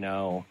want you to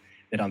know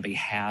that on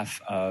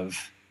behalf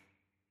of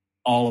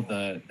all of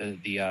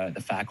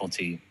the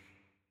faculty,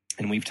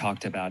 and we've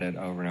talked about it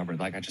over and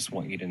over, I just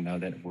want you to know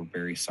that we're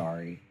very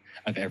sorry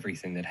of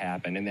everything that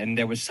happened. And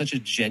there was such a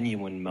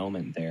genuine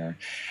moment there.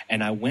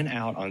 And I went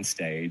out on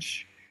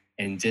stage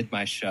and did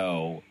my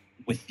show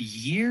with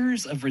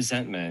years of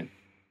resentment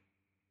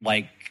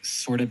like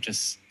sort of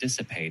just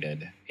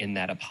dissipated in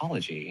that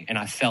apology. And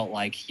I felt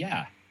like,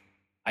 yeah,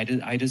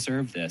 I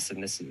deserve this,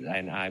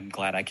 and I'm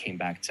glad I came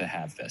back to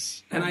have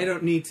this. And I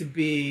don't need to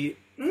be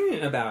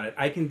about it.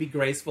 I can be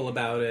graceful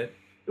about it.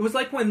 It was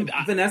like when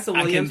Vanessa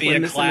Williams... I can be a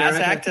Miss class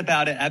America... act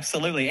about it,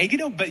 absolutely.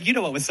 And but you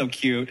know what was so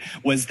cute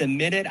was the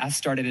minute I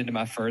started into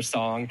my first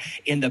song,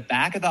 in the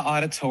back of the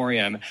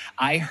auditorium,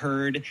 I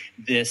heard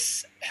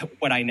this,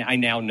 what I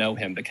now know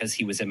him because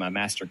he was in my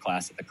master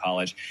class at the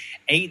college,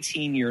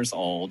 19 years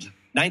old,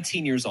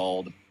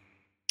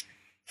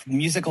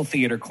 musical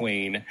theater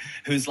queen,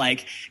 who's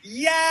like,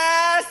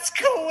 yes,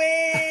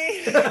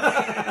 queen!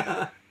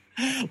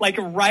 Like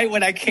right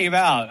when I came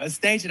out on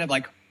stage, and I'm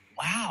like,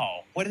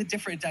 wow, what a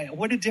different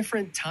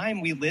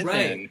time we live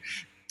in,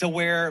 to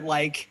where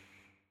like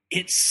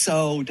it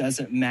so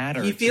doesn't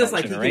matter. He feels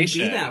like he can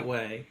be that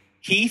way.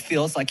 He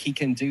feels like he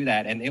can do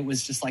that, and it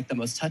was just like the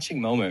most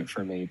touching moment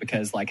for me,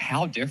 because like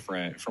how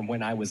different from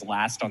when I was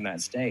last on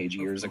that stage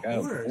years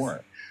ago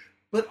before.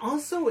 But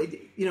also,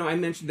 I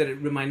mentioned that it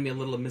reminded me a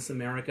little of Miss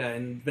America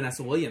and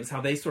Vanessa Williams,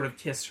 how they sort of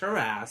kissed her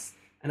ass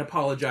and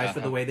apologized for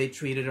the way they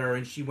treated her,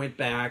 and she went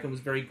back and was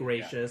very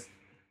gracious.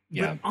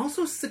 Yeah. But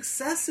also,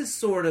 success is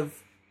sort of,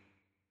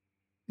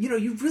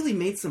 you've really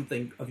made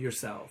something of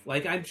yourself.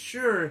 Like, I'm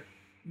sure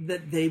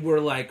that they were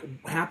like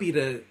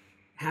happy,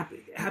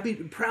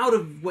 proud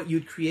of what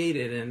you'd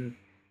created. And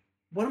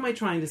what am I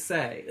trying to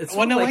say?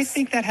 I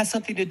think that has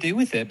something to do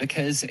with it,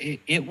 because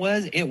it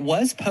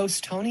was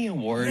post Tony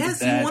Awards.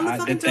 Yes, he won the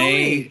fucking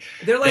Tony.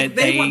 They're like,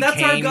 they won,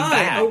 that's our guy.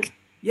 Back. Oh,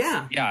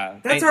 yeah, yeah,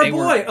 that's our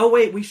boy. Oh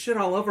wait, we shit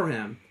all over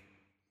him.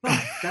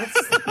 Fuck, that's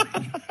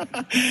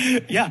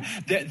yeah.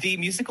 The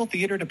musical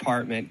theater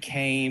department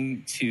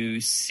came to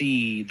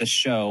see the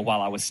show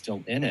while I was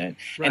still in it,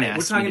 and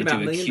asked me to do a We're talking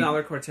about Million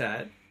Dollar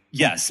Quartet.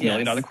 Yes,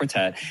 Million Dollar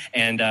Quartet,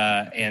 and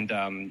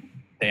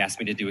they asked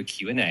me to do a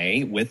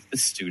Q&A with the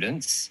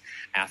students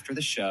after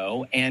the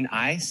show, and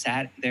I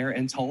sat there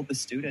and told the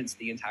students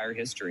the entire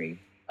history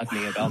of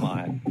Nia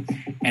Belmont,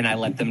 and I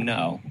let them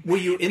know. Were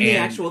you in the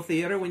actual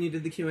theater when you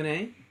did the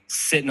Q&A?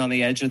 Sitting on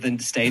the edge of the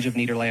stage of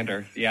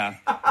Nederlander, yeah.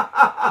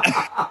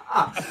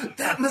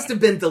 That must have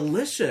been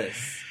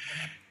delicious.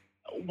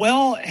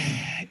 Well,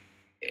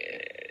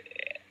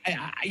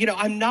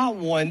 I'm not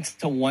one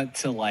to want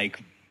to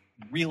like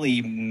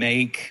really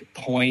make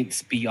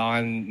points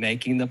beyond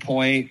making the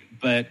point,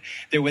 but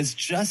there was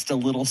just a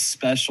little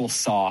special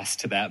sauce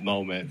to that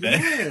moment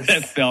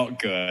that felt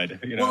good.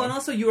 Well, and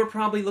also you were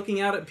probably looking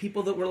out at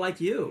people that were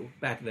like you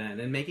back then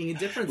and making a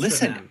difference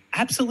for them.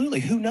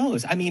 Absolutely. Who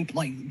knows? I mean,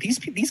 like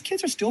these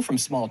kids are still from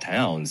small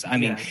towns. I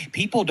mean,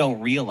 people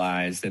don't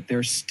realize that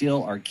there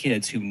still are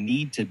kids who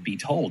need to be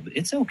told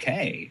it's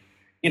okay.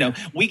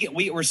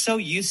 We're so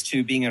used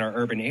to being in our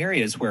urban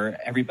areas where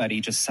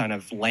everybody just kind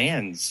of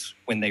lands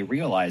when they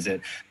realize it,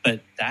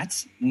 but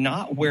that's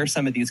not where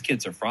some of these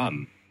kids are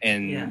from.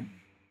 And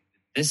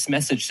this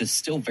message is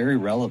still very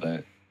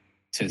relevant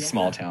to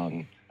small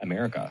town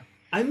America.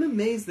 I'm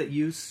amazed that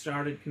you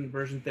started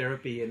conversion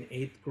therapy in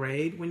 8th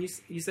grade. When you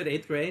said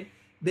 8th grade,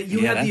 that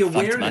you had the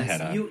awareness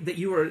that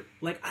you were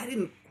like, I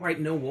didn't quite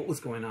know what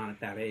was going on at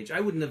that age. I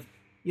wouldn't have,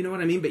 you know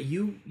what I mean? But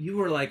you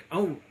were like,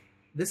 oh,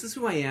 this is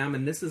who I am,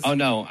 and this is... Oh,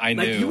 no, I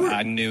knew.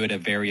 I knew at a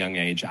very young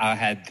age.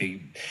 I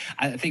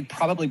think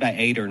probably by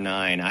 8 or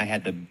 9, I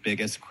had the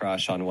biggest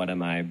crush on one of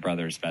my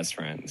brother's best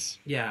friends.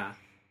 Yeah.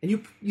 And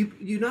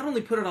you not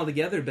only put it all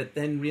together, but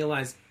then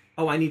realized,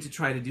 oh, I need to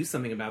try to do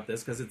something about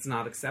this because it's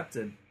not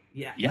accepted.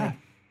 Yeah. Yeah.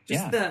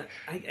 That,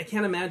 I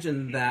can't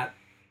imagine that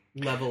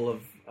level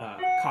of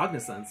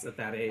cognizance at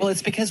that age. Well,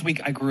 it's because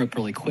I grew up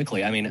really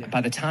quickly. I mean,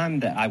 by the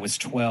time that I was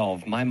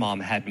 12, my mom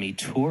had me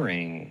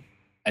touring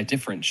a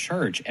different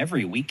church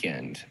every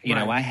weekend.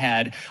 I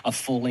had a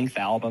full-length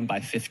album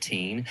by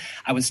 15.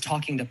 I was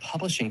talking to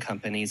publishing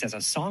companies as a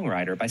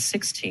songwriter by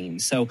 16.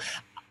 So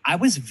I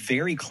was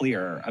very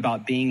clear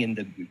about being in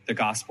the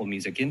gospel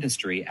music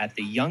industry at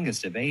the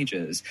youngest of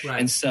ages. Right.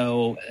 And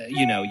so,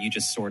 you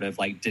just sort of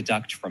like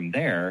deduct from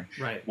there.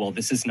 Right. Well,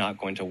 this is not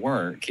going to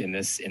work in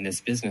this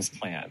business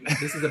plan.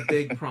 This is a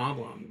big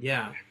problem.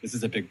 Yeah. This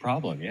is a big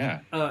problem. Yeah.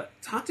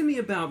 Talk to me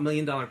about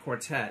Million Dollar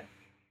Quartet.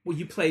 Well,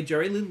 you played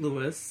Jerry Lee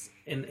Lewis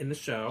in the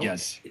show.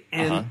 Yes.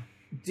 And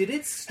did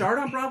it start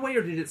on Broadway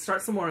or did it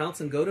start somewhere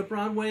else and go to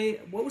Broadway?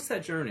 What was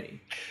that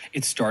journey?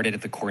 It started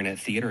at the Coronet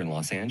Theater in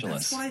Los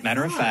Angeles. That's what I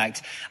Matter thought. of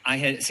fact, I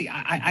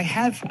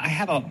have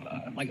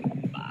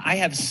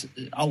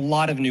a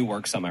lot of new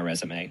works on my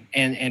resume,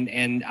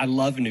 and I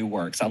love new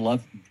works. I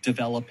love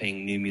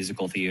developing new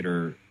musical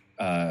theater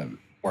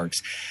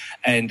works.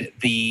 And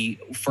the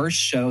first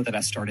show that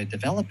I started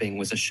developing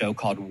was a show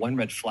called One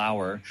Red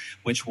Flower,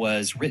 which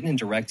was written and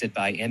directed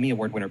by Emmy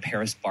Award winner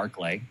Paris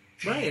Barclay.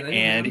 Right.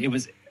 And it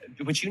was,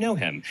 which you know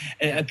him,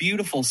 a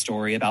beautiful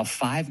story about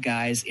 5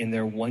 guys in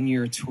their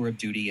 1-year tour of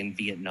duty in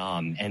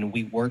Vietnam. And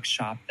we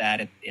workshopped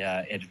that at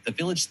the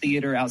Village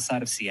Theater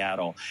outside of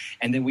Seattle.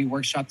 And then we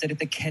workshopped it at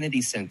the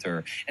Kennedy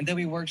Center. And then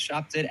we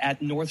workshopped it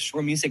at North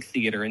Shore Music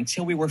Theater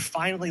until we were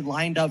finally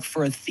lined up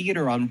for a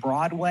theater on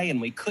Broadway.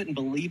 And we couldn't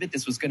believe it.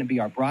 This was going to be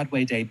our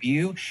Broadway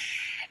debut.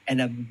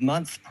 And a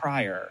month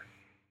prior,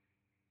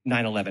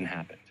 9/11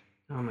 happened.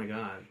 Oh my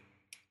God.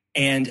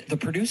 And the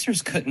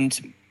producers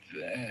couldn't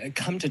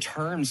come to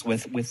terms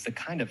with the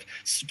kind of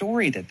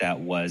story that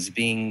was,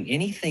 being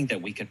anything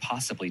that we could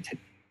possibly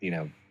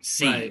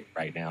see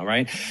right now,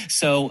 right?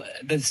 So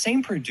the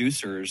same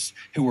producers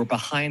who were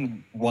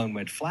behind One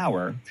Red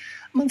Flower,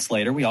 months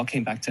later, we all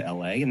came back to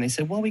LA and they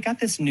said, well, we got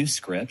this new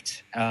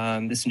script,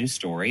 this new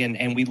story,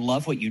 and we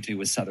love what you do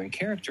with Southern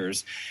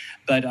characters,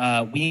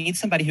 but we need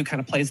somebody who kind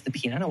of plays the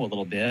piano a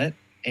little bit.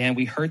 And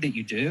we heard that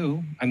you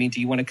do. I mean, do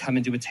you want to come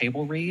and do a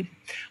table read?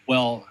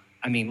 Well,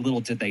 I mean, little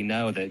did they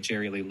know that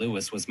Jerry Lee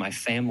Lewis was my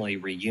family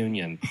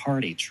reunion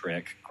party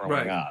trick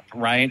growing up,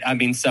 right? I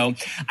mean, so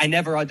I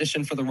never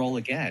auditioned for the role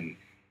again.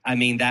 I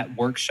mean, that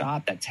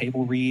workshop, that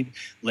table read,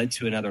 led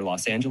to another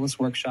Los Angeles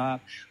workshop,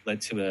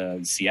 led to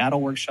a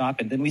Seattle workshop,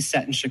 and then we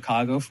sat in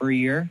Chicago for a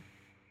year,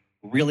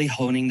 really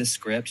honing the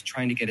script,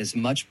 trying to get as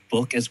much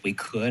book as we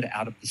could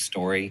out of the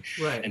story,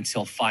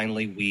 until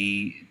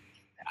finally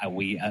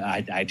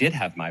I did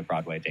have my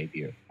Broadway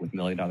debut with $1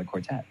 Million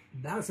Quartet.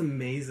 That was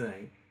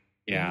amazing.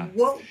 Yeah.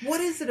 What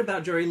is it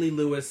about Jerry Lee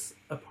Lewis,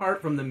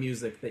 apart from the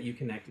music, that you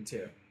connected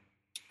to?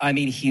 I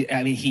mean,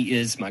 he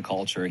is my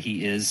culture.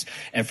 He is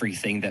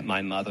everything that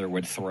my mother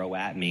would throw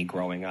at me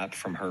growing up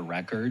from her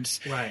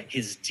records. Right.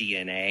 His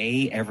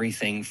DNA,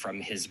 everything from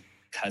his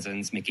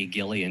cousins, Mickey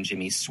Gilley and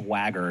Jimmy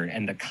Swaggart,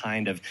 and the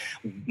kind of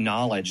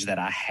knowledge that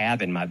I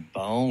have in my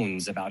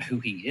bones about who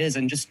he is,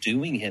 and just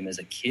doing him as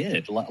a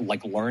kid,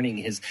 like learning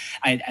his.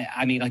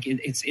 I mean, like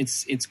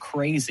it's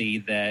crazy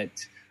that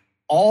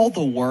all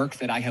the work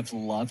that I have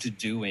loved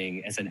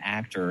doing as an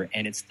actor,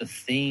 and it's the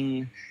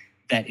thing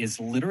that is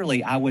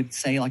literally, I would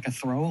say, like a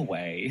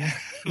throwaway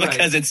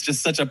because it's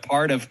just such a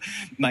part of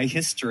my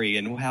history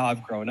and how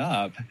I've grown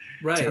up.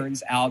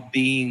 Turns out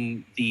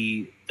being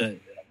the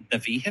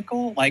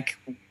vehicle, like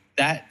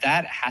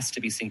that has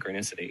to be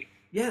synchronicity.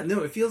 Yeah,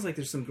 no, it feels like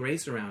there's some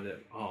grace around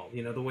it all,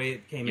 the way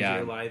it came into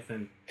your life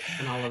and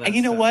all of that. And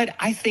you know what?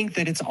 I think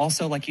that it's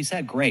also, like you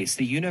said, grace.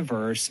 The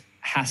universe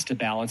has to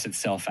balance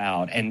itself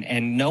out.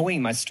 And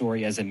knowing my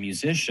story as a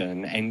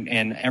musician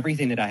and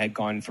everything that I had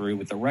gone through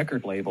with the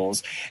record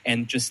labels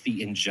and just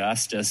the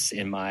injustice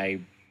in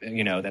my,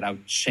 that I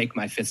would shake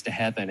my fist to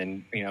heaven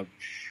and,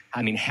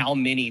 I mean, how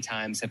many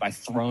times have I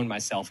thrown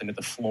myself into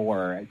the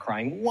floor and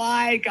crying,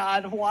 why,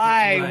 God,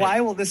 why? Right.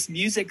 Why will this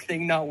music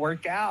thing not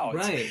work out?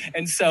 Right.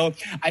 And so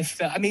I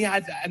felt,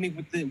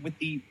 with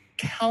the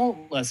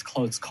countless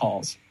close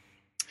calls.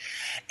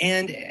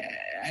 And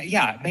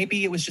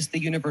maybe it was just the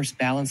universe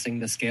balancing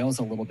the scales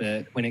a little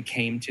bit when it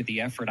came to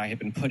the effort I had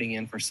been putting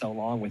in for so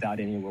long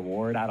without any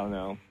reward. I don't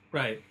know.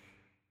 Right.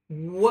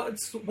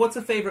 What's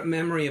a favorite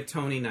memory of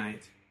Tony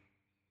Night?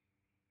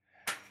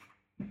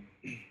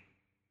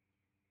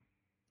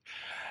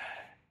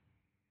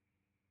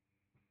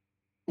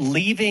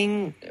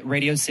 Leaving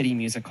Radio City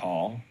Music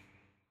Hall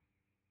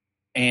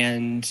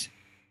and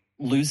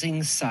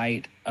losing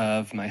sight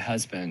of my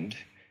husband,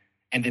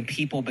 and then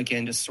people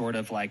begin to sort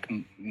of like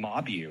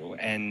mob you,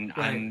 and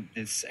I'm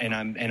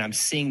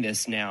seeing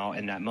this now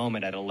in that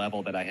moment at a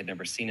level that I had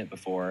never seen it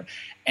before,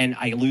 and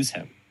I lose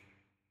him,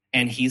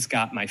 and he's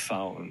got my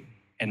phone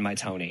and my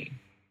Tony,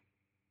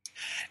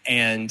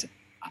 and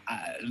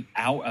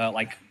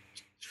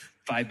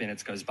 5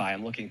 minutes goes by,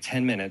 I'm looking,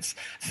 10 minutes,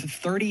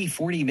 30,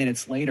 40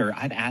 minutes later,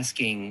 I'm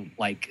asking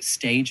like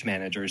stage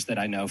managers that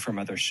I know from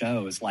other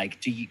shows,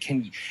 like,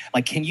 can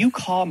you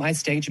call my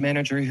stage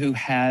manager who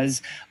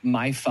has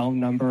my phone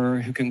number,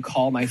 who can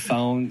call my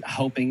phone,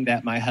 hoping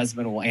that my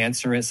husband will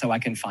answer it so I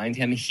can find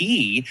him.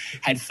 He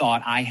had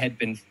thought I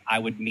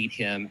would meet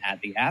him at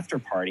the after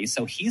party.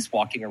 So he's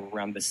walking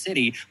around the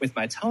city with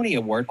my Tony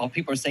Award while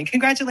people are saying,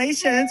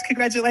 congratulations.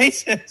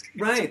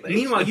 Right.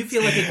 Meanwhile, you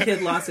feel like a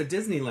kid lost at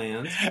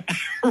Disneyland.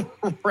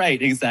 Right,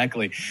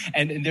 exactly.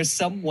 And there's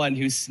someone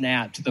who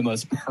snapped the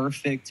most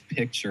perfect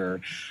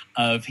picture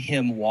of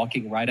him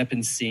walking right up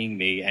and seeing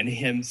me, and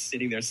him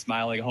sitting there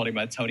smiling, holding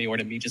my Tony Award,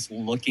 and me just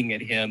looking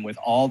at him with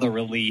all the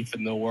relief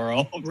in the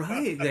world.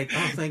 Right. Like,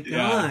 oh, thank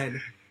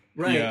God.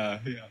 Right. Yeah.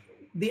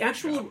 The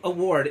actual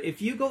award,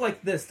 if you go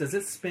like this, does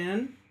it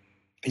spin?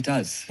 It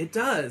does. It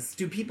does.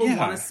 Do people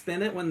want to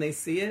spin it when they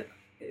see it?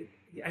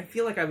 I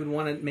feel like I would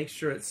want to make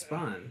sure it's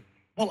spun.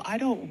 Well, I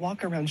don't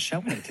walk around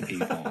showing it to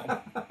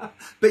people.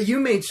 But you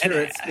made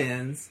sure it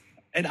spins.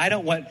 And I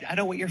don't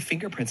want your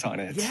fingerprints on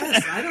it.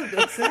 Yes, I don't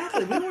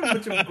exactly. We don't want to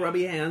put your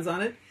grubby hands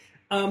on it.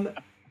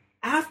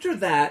 After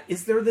that,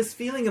 is there this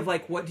feeling of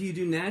like, what do you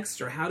do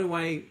next, or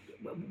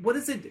what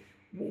is it?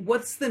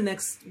 What's the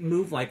next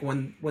move like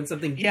when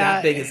something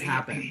that big has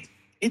happened?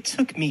 It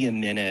took me a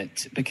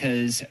minute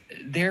because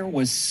there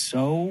was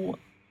so,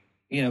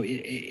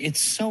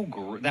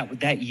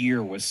 that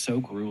year was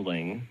so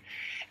grueling.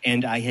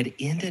 And I had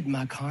ended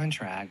my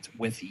contract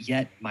with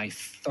yet my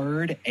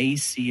third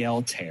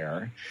ACL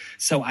tear.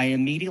 So I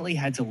immediately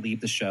had to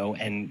leave the show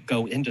and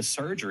go into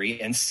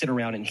surgery and sit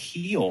around and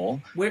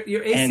heal.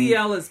 Your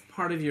ACL is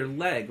part of your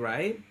leg,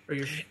 right?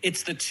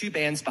 It's the two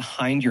bands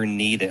behind your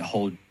knee that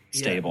hold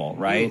stable,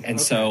 right? Ooh, and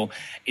okay. so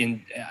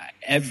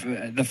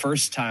the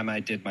first time I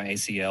did my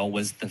ACL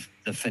was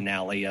the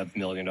finale of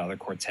Million Dollar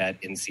Quartet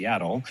in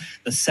Seattle.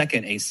 The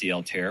second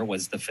ACL tear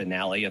was the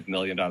finale of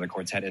Million Dollar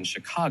Quartet in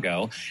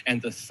Chicago.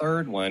 And the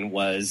third one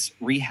was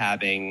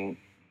rehabbing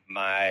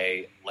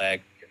my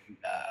leg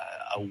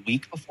a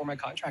week before my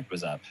contract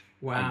was up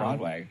on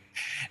Broadway.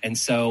 And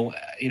so,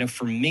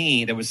 for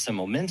me, there was some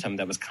momentum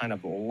that was kind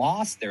of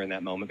lost there in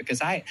that moment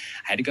because I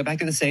had to go back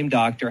to the same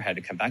doctor, had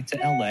to come back to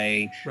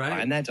LA,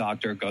 find that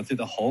doctor, go through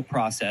the whole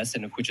process,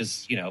 and which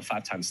is,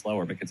 5 times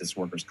slower because it's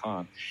workers'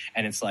 comp.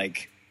 And it's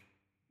like,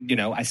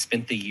 I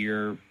spent the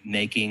year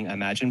making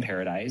Imagine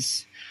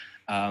Paradise,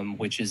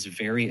 which is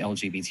very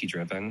LGBT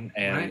driven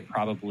and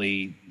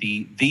probably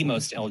the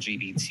most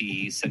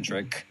LGBT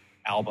centric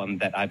album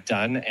that I've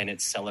done, and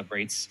it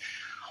celebrates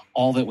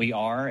all that we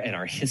are and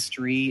our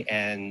history,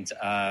 and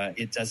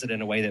it does it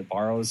in a way that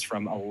borrows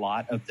from a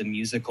lot of the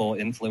musical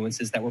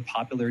influences that were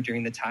popular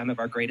during the time of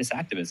our greatest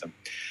activism.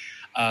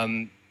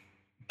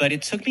 But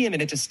it took me a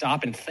minute to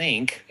stop and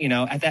think.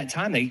 At that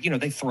time,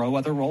 they throw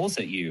other roles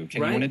at you.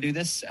 You want to do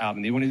this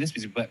album? Do you want to do this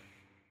music? But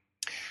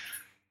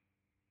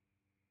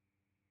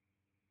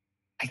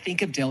I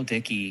think of Del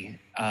Dickey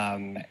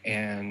and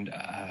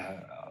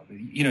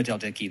Del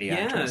Dickey, the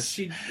actress.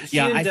 She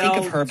I think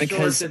of her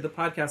because did the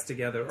podcast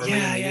together.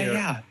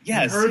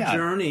 Yes, her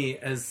journey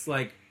as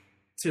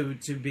to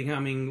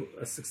becoming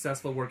a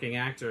successful working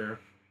actor.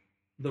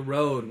 The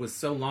road was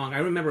so long. I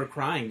remember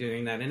crying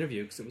during that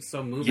interview because it was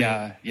so moving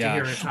to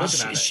hear her talk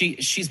about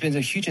it. She's been a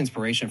huge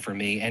inspiration for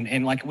me. And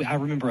I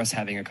remember us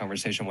having a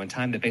conversation one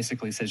time that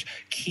basically says,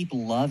 keep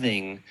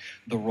loving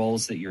the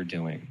roles that you're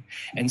doing.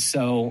 And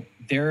so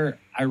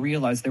I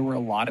realized there were a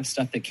lot of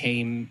stuff that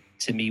came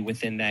to me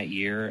within that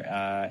year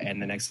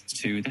and the next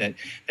two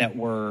that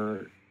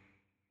were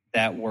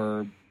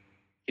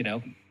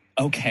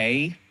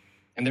okay.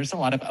 And there's a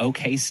lot of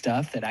okay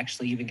stuff that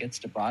actually even gets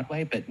to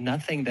Broadway, but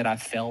nothing that I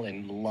fell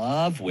in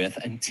love with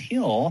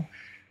until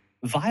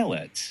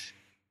Violet.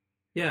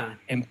 Yeah.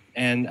 And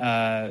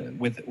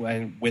with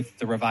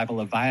the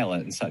revival of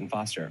Violet and Sutton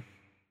Foster.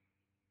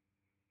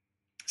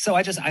 So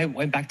I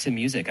went back to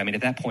music. I mean,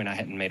 at that point, I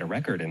hadn't made a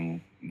record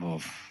in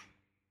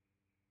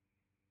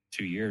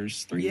 2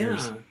 years, 3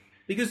 years. Yeah,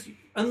 because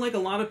unlike a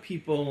lot of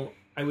people,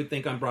 I would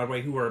think on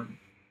Broadway who are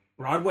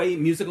Broadway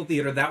musical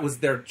theater, that was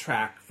their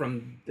track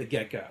from the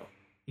get-go.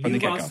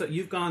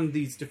 You've gone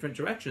these different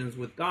directions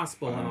with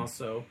gospel and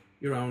also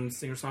your own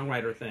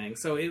singer-songwriter thing.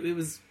 So it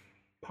was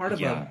part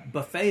of a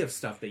buffet of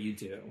stuff that you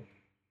do.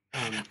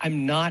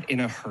 I'm not in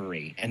a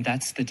hurry, and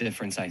that's the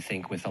difference, I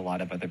think, with a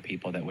lot of other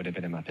people that would have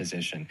been in my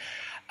position.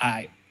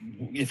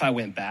 If I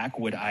went back,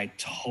 would I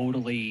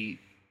totally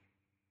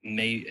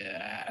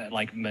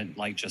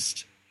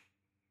just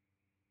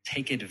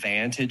take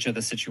advantage of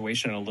the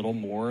situation a little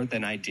more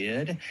than I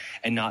did,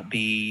 and not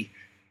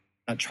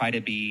try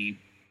to be,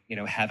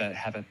 have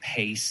a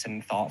pace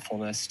and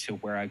thoughtfulness to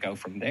where I go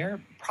from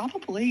there?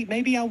 Probably,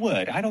 maybe I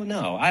would. I don't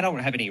know. I don't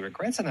have any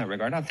regrets in that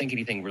regard. I don't think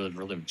anything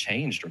really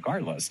changed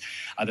regardless,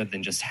 other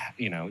than just,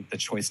 the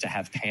choice to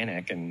have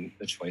panic and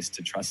the choice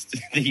to trust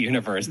the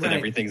universe that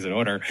everything's in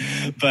order.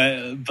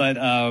 But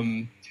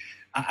I'm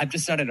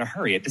just not in a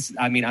hurry.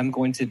 I'm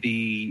going to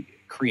be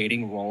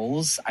creating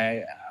roles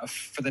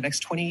for the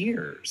next 20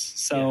 years.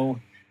 So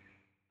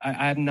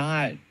I'm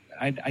not.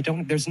 I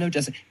don't. There's no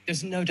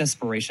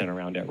desperation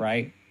around it,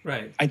 right?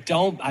 Right.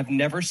 I've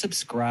never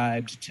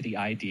subscribed to the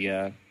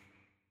idea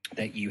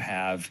that you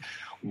have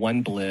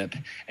one blip,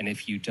 and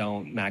if you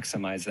don't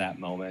maximize that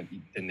moment,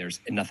 then there's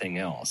nothing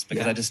else.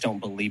 Because I just don't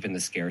believe in the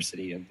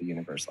scarcity of the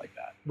universe like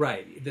that.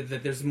 Right.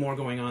 That there's more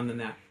going on than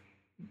that.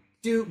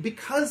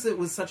 Because it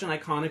was such an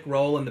iconic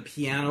role and the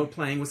piano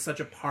playing was such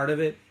a part of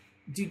it,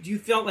 do you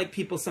feel like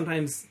people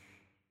sometimes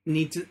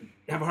need to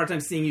have a hard time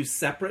seeing you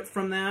separate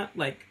from that?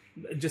 Like,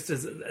 just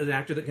as an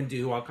actor that can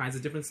do all kinds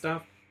of different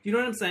stuff? Do you know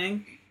what I'm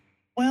saying?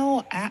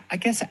 Well, I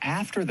guess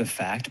after the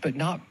fact, but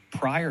not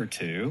prior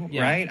to,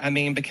 right? I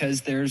mean,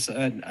 because there's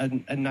a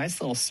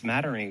nice little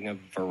smattering of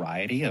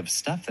variety of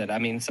stuff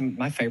some of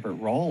my favorite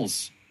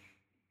roles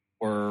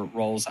were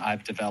roles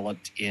I've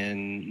developed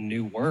in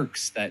new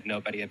works that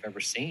nobody have ever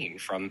seen,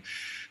 from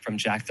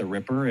Jack the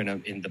Ripper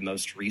in the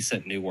most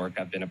recent new work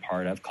I've been a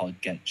part of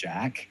called Get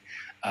Jack,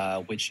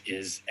 which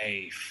is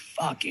a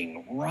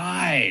fucking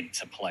ride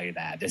to play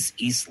that. This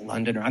East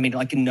Londoner.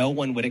 No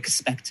one would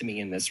expect me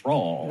in this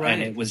role. Right.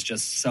 And it was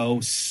just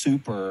so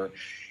super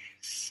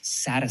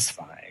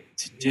satisfying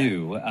to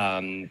do.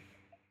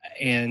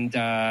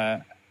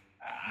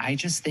 I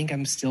just think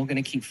I'm still going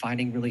to keep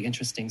finding really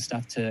interesting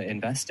stuff to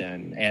invest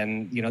in.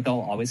 And,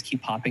 they'll always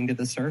keep popping to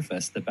the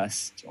surface. The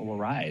best will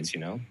arise,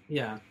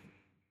 Yeah.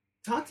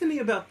 Talk to me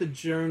about the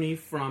journey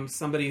from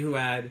somebody who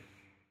had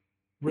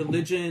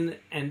religion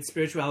and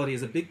spirituality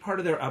as a big part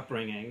of their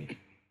upbringing.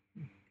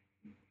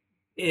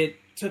 It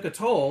took a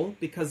toll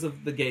because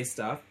of the gay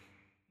stuff.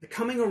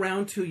 Coming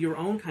around to your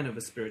own kind of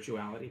a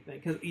spirituality thing.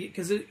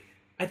 Because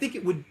I think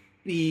it would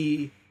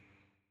be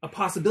a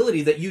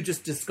possibility that you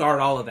just discard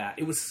all of that.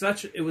 It was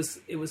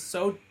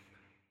so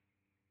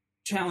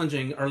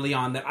challenging early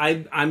on that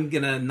I'm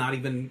gonna not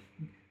even,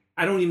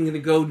 I don't even gonna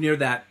go near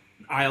that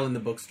aisle in the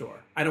bookstore.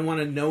 I don't want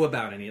to know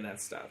about any of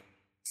that stuff.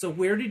 So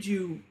how did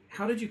you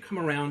come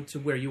around to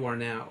where you are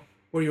now,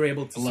 where you're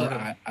able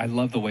to I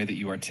love the way that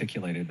you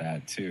articulated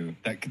that too.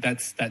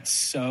 That's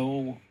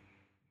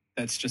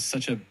just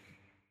such a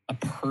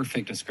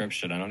perfect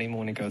description. I don't even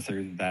want to go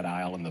through that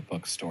aisle in the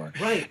bookstore.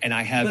 Right. And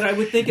but I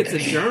would think it's a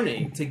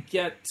journey to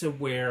get to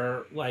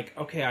where, like,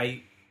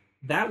 okay,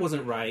 that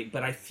wasn't right,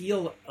 but I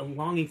feel a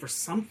longing for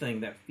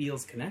something that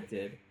feels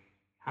connected.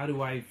 How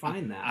do I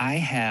find that? I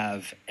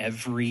have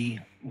every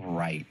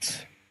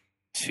right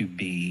to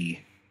be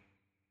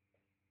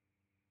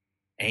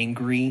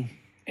angry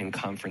and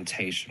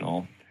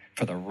confrontational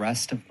for the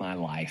rest of my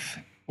life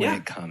when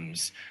it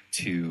comes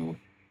to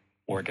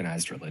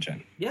organized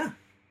religion. Yeah.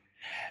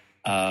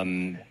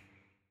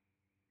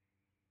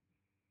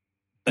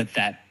 But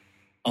that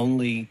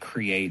only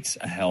creates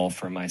a hell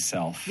for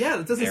myself. Yeah,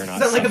 it doesn't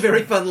sound like a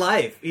very fun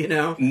life, you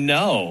know?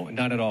 No,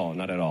 not at all.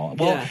 Not at all.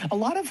 Well, Yeah. a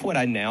lot of what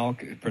I now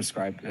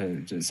prescribe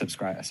to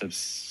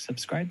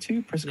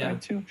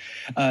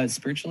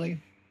spiritually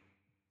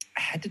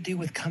had to do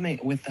with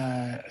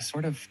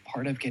sort of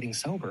part of getting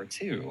sober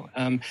too.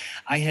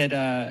 I had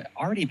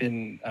already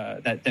been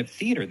that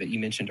theater that you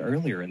mentioned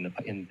earlier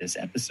in this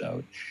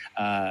episode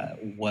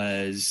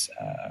was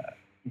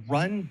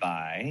run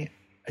by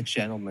a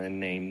gentleman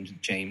named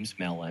James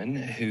Mellon,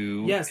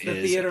 who the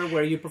theater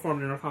where you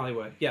performed in North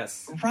Hollywood.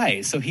 Yes,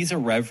 right. So he's a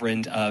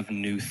reverend of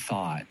New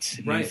Thought,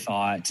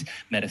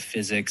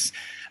 metaphysics,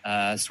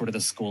 sort of the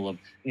school of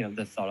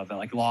the thought of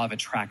like law of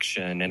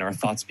attraction and our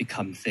thoughts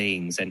become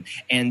things,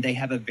 and they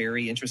have a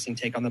very interesting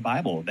take on the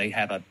Bible. They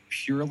have a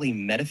purely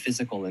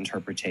metaphysical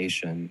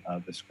interpretation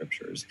of the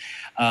scriptures,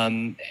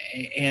 and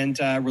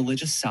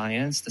religious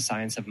science, the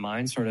science of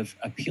mind, sort of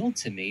appealed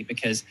to me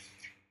because,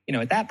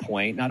 at that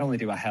point, not only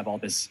do I have all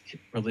this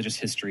religious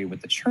history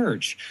with the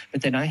church,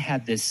 but then I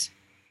had this,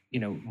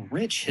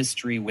 rich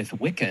history with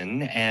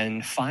Wiccan,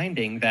 and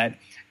finding that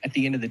at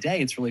the end of the day,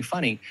 it's really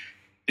funny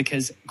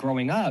because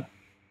growing up,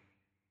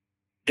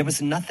 there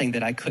was nothing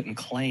that I couldn't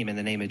claim in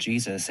the name of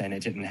Jesus, and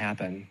it didn't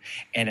happen.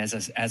 And as a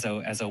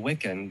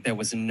Wiccan, there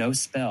was no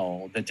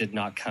spell that did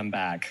not come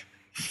back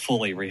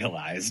fully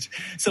realized.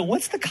 So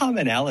what's the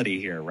commonality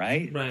here,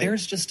 right?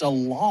 There's just a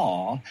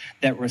law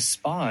that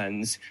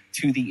responds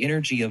to the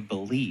energy of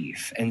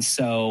belief. And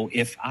so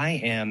if I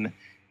am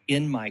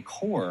in my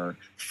core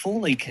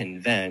fully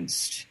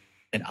convinced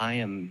that I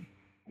am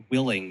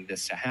willing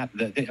this to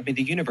happen,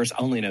 the universe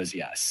only knows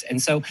yes.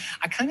 And so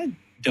I kind of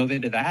dove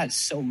into that,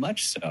 so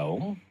much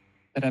so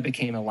that I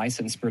became a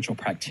licensed spiritual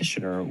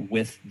practitioner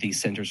with the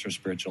Centers for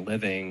Spiritual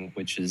Living,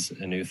 which is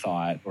a New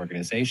Thought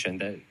organization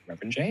that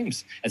Reverend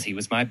James, as he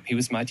was my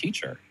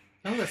teacher.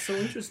 Oh, that's so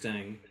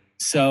interesting.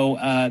 So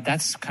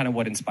that's kind of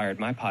what inspired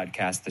my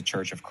podcast, The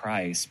Church of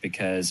Christ,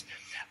 because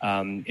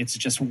it's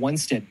just one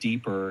step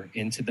deeper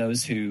into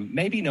those who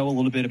maybe know a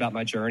little bit about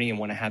my journey and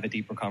want to have a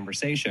deeper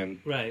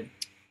conversation. Right.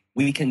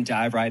 We can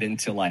dive right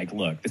into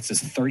look, this is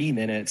 30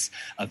 minutes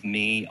of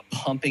me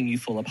pumping you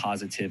full of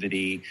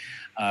positivity.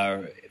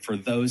 For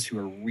those who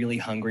are really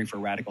hungry for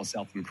radical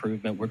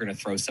self-improvement, we're going to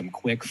throw some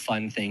quick,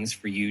 fun things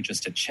for you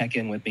just to check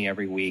in with me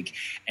every week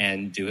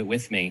and do it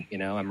with me.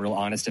 I'm real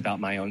honest about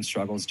my own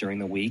struggles during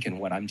the week and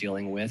what I'm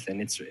dealing with. And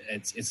it's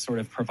sort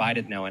of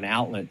provided now an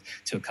outlet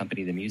to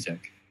accompany the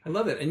music. I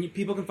love it. And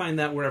people can find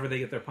that wherever they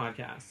get their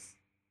podcasts.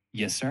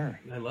 Yes, sir.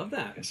 I love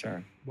that. Yes,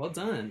 sir. Well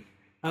done.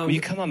 Will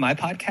you come on my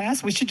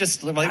podcast? We should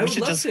just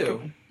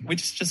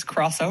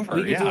cross over.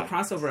 We can do a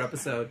crossover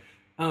episode.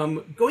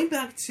 Going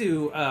back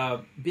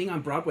to being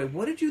on Broadway,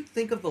 what did you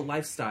think of the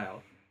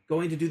lifestyle?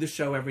 Going to do the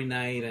show every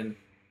night, and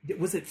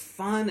was it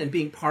fun and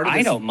being part of this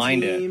team? I don't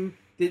mind it.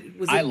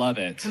 I love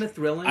it. Kind of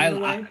thrilling in a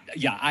way?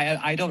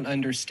 I don't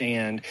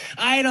understand.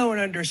 I don't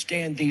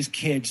understand these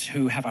kids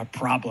who have a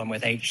problem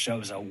with 8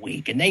 shows a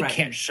week and they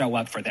can't show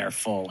up for their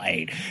full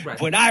 8.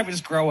 Right. When I was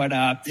growing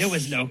up, it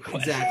was no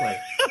question. Exactly.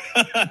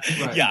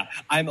 Yeah,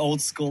 I'm old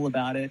school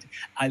about it.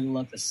 I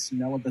love the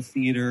smell of the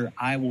theater.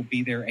 I will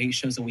be there 8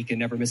 shows a week and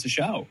never miss a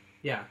show.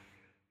 Yeah.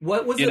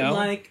 What was it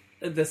like,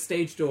 the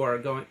stage door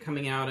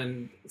coming out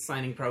and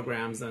signing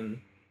programs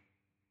and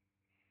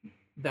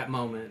that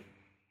moment?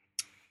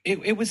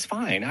 It was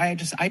fine. I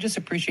just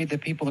appreciate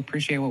that people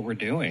appreciate what we're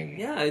doing.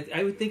 Yeah,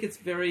 I would think it's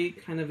very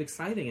kind of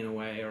exciting in a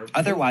way. Or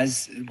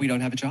otherwise, we don't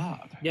have a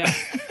job. Yeah,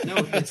 no,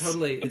 it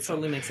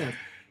totally makes sense.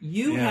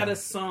 You had a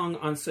song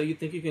on "So You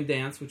Think You Can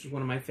Dance," which is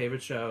one of my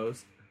favorite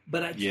shows,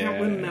 but I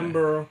can't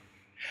remember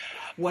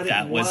what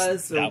it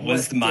was. That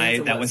was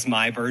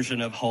my version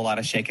of "Whole Lot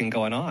of Shaking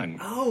Going On."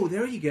 Oh,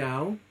 there you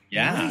go.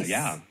 Yeah, nice.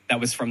 Yeah, that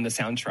was from the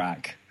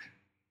soundtrack.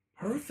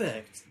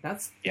 Perfect.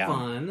 That's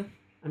fun.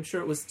 I'm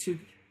sure it was too.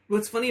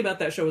 What's funny about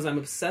that show is I'm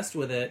obsessed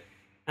with it,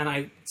 and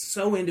I'm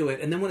so into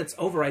it. And then when it's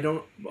over, I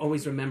don't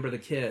always remember the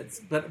kids.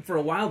 But for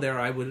a while there,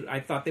 I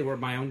thought they were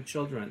my own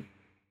children.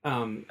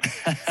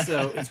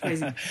 So it's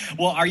crazy.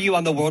 Well, are you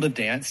on the World of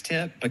Dance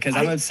tip? Because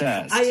I'm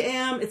obsessed. I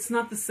am. It's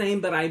not the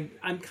same, but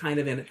I'm kind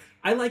of in it.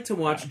 I like to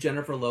watch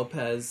Jennifer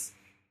Lopez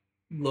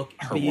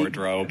her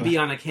wardrobe, be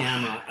on a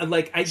camera.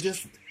 Like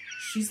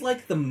she's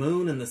like the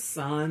moon and the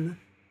sun.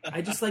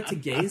 I just like to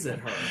gaze at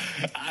her.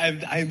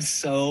 I'm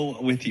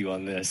so with you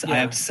on this. Yeah. I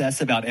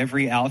obsess about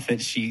every outfit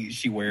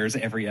she wears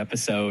every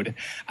episode.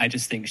 I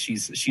just think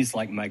she's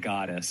like my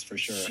goddess for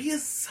sure. She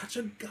is such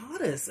a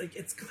goddess. Like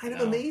it's kind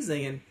of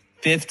amazing. And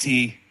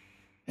 50.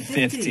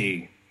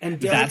 And Derek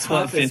that's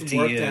Huff what 50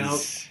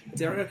 is.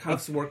 Derek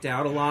Huff's worked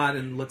out a lot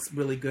and looks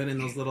really good in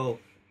those little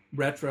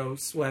retro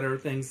sweater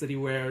things that he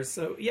wears.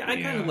 So yeah, I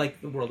kind of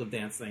like the world of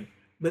dancing.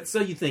 But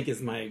So You Think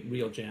is my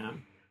real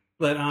jam.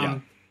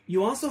 But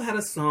you also had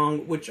a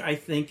song which I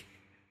think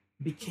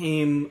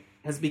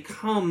has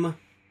become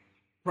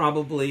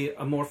probably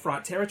a more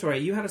fraught territory.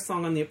 You had a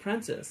song on The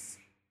Apprentice,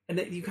 and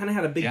you kind of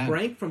had a big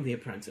break from The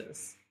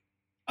Apprentice.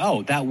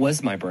 Oh, that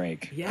was my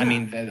break. Yeah. I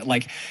mean,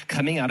 like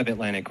coming out of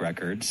Atlantic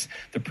Records,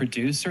 the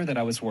producer that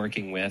I was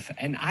working with,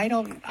 and I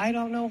don't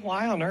know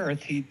why on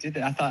earth he did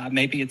it. I thought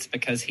maybe it's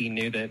because he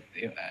knew that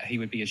he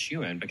would be a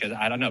shoo-in, because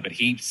I don't know, but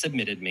he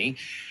submitted me.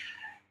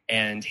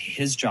 And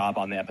his job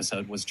on the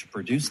episode was to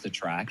produce the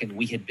track, and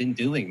we had been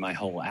doing my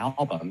whole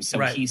album. So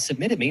he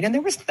submitted me, and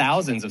there was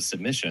thousands of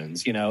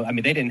submissions, you know. I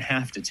mean, they didn't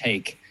have to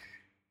take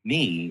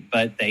me,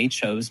 but they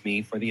chose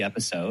me for the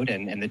episode.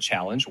 And the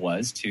challenge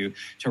was to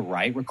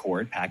write,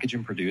 record, package,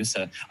 and produce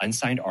an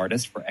unsigned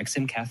artist for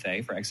XM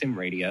Cafe, for XM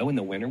Radio, and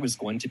the winner was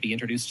going to be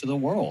introduced to the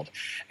world.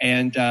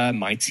 And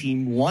my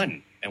team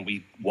won, and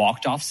we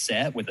walked off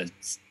set with a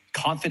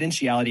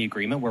confidentiality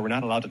agreement where we're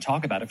not allowed to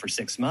talk about it for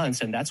 6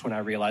 months. And that's when I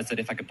realized that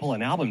if I could pull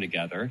an album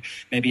together,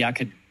 maybe I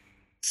could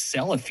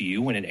sell a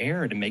few when it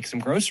aired and make some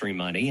grocery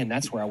money. And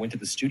that's where I went to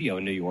the studio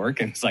in New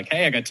York and it's like,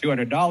 hey, I got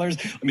 $200.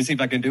 Let me see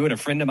if I can do it. A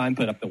friend of mine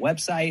put up the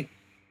website,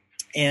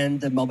 and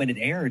the moment it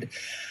aired,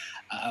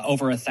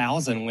 over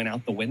 1,000 went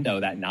out the window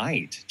that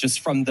night just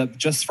from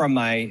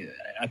my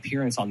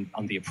appearance on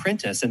The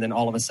Apprentice. And then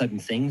all of a sudden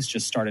things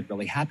just started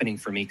really happening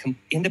for me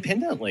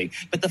independently.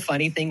 But the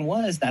funny thing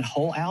was that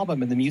whole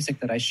album and the music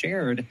that I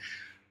shared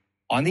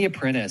on The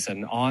Apprentice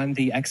and on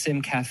the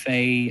XM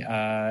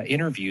Cafe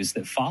interviews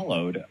that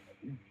followed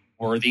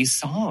were these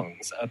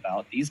songs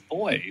about these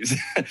boys.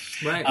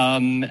 Right.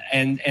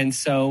 And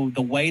so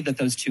the way that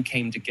those two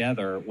came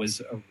together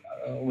was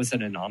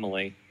an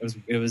anomaly.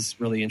 It was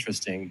really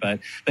interesting, but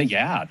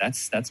yeah,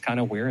 that's kind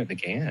of where it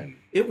began.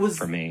 It was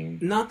for me,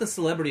 not the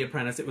Celebrity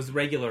Apprentice; it was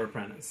Regular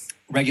Apprentice.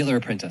 Regular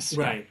Apprentice,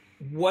 right?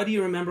 Yeah. What do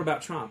you remember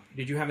about Trump?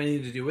 Did you have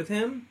anything to do with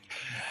him?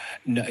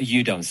 No,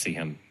 you don't see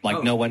him.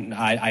 Like no one.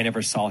 I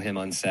never saw him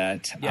on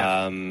set.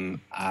 Yeah.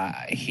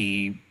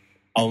 He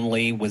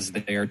only was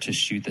there to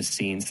shoot the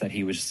scenes that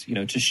he was,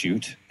 to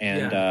shoot.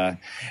 And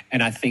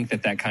I think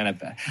that kind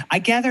of, I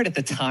gathered at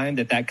the time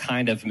that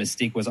kind of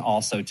mystique was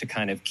also to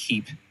kind of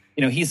keep,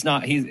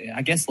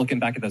 I guess looking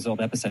back at those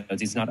old episodes,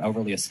 he's not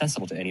overly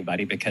accessible to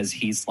anybody because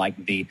he's like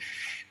the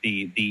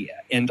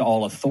end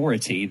all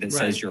authority that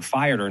says you're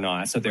fired or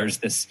not. So there's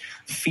this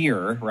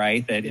fear,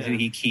 right, that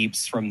he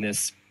keeps from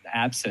this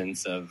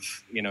absence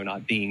of,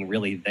 not being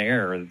really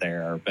there.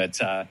 But,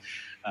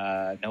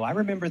 no, I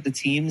remember the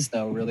teams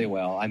though really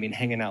well. I mean,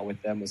 hanging out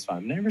with them was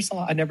fun.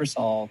 I never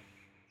saw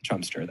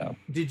Trumpster though.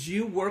 Did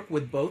you work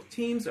with both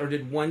teams, or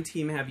did one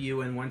team have you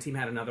and one team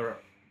had another?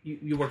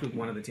 You worked with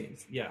one of the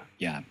teams. Yeah.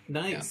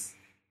 Nice.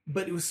 Yeah.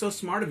 But it was so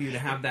smart of you to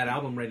have that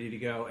album ready to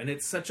go, and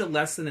it's such a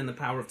lesson in the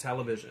power of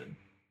television.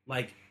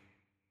 Like,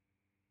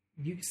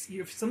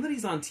 if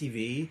somebody's on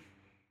TV,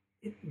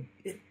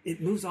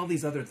 it moves all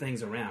these other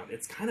things around.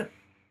 It's kind of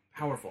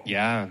powerful.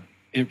 Yeah.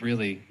 It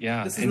really,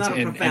 This is not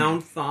a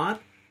profound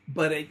thought,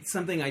 but it's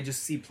something I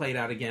just see played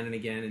out again and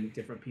again in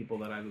different people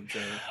that I've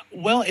observed.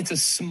 Well, it's a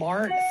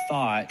smart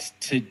thought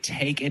to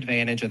take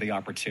advantage of the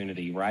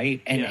opportunity, right?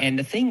 And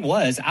the thing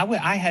was,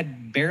 I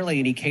had barely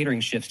any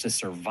catering shifts to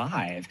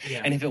survive.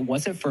 Yeah. And if it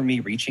wasn't for me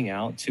reaching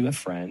out to a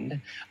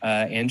friend,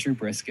 Andrew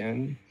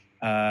Briskin,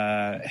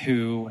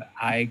 who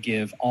I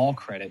give all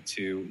credit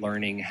to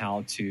learning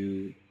how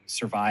to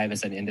survive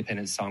as an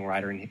independent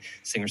songwriter and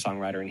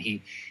singer-songwriter, and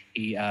he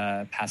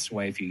passed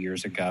away a few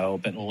years ago,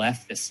 but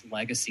left this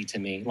legacy to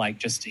me, like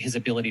just his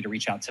ability to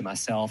reach out to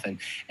myself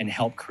and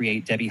help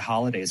create Debbie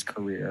Holiday's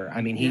career.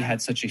 I mean, he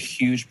had such a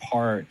huge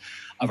part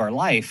of our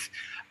life.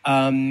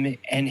 And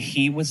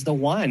he was the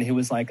one who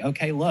was like,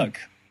 okay, look,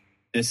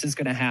 this is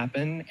going to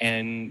happen.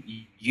 And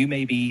you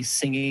may be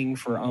singing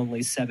for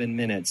only 7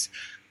 minutes,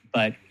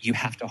 but you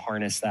have to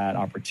harness that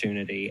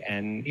opportunity.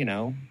 And,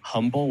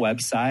 humble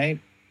website,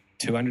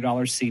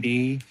 $200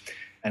 CD,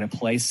 and a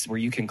place where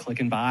you can click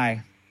and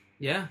buy.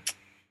 Yeah.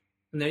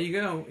 And there you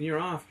go. And you're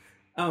off.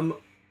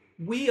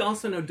 We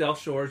also know Del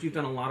Shores. You've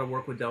done a lot of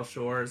work with Del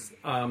Shores.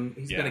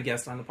 He's been a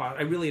guest on the pod.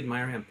 I really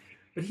admire him.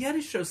 But he had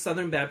his show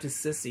Southern Baptist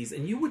Sissies,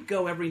 and you would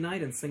go every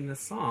night and sing this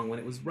song when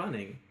it was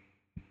running,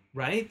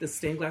 right? The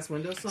Stained Glass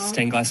Window song?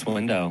 Stained Glass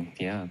Window,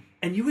 yeah.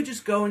 And you would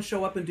just go and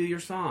show up and do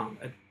your song,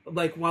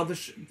 like while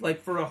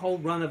for a whole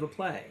run of a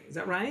play. Is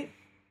that right?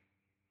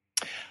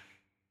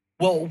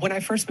 Well, when I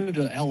first moved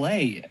to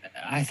LA,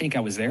 I think I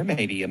was there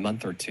maybe a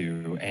month or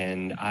two,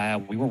 and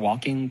we were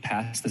walking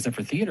past the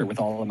Zephyr Theater with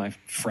all of my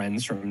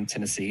friends from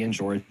Tennessee and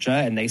Georgia,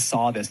 and they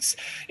saw this,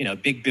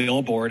 big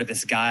billboard of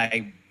this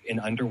guy in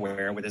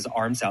underwear with his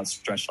arms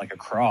outstretched like a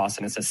cross,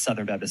 and it says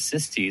Southern Baptist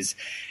Sisters.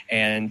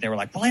 And they were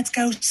like, well, let's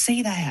go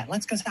see that.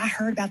 Let's go. I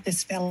heard about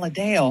this fella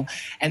Dale.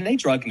 And they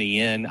drugged me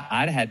in.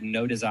 I had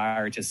no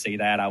desire to see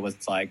that. I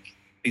was like,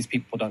 these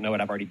people don't know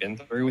what I've already been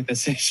through with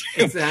this issue.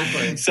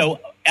 Exactly. So,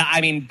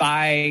 I mean,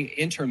 by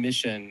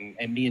intermission,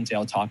 and me and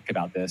Dale talk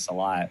about this a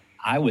lot,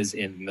 I was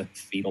in the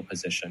fetal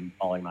position,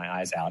 bawling my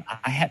eyes out.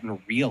 I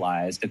hadn't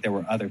realized that there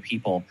were other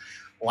people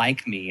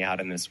like me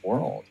out in this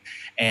world,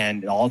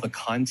 and all the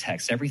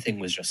context, everything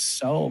was just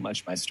so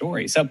much my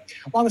story. So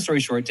long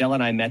story short, Dale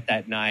and I met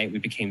that night. We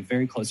became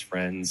very close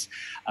friends.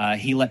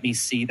 He let me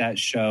see that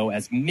show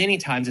as many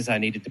times as I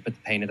needed to put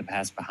the pain of the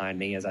past behind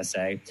me. As I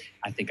say,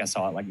 I think I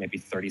saw it like maybe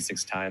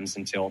 36 times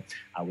until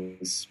I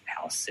was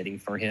house sitting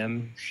for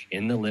him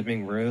in the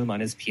living room on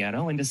his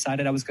piano and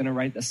decided I was going to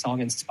write a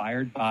song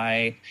inspired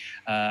by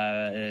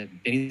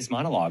Benny's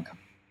monologue.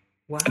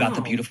 Wow. About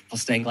the beautiful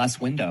stained glass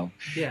window.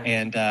 Yeah.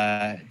 And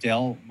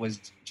Dale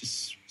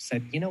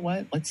said, you know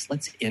what, let's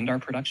end our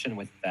production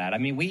with that. I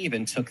mean, we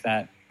even took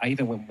that. I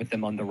even went with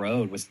them on the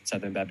road with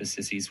Southern Baptist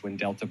Sissies when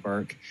Delta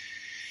Burke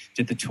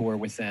did the tour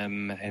with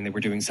them, and they were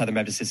doing Southern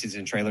Baptist Sissies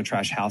and Trailer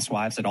Trash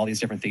Housewives at all these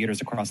different theaters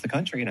across the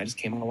country. And I just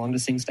came along to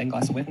sing Stained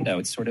Glass Window.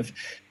 It's sort of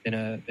been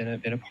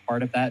a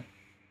part of that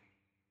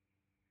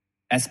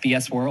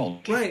SBS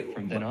world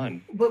from then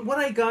on. But what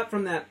I got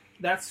from that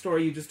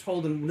story you just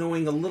told, and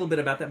knowing a little bit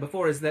about that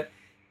before, is that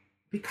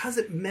because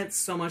it meant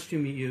so much to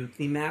you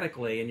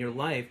thematically in your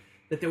life,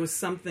 that there was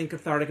something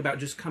cathartic about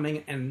just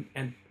coming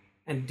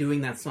and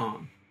doing that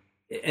song,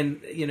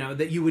 and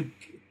that you would.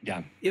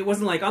 Yeah. It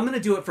wasn't like, I'm going to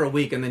do it for a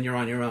week and then you're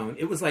on your own.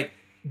 It was like,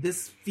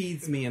 this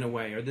feeds me in a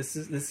way, or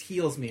this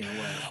heals me in a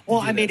way. Well,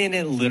 I mean, and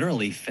it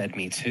literally fed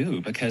me too,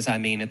 because I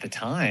mean, at the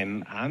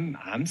time,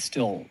 I'm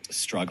still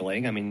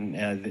struggling. I mean,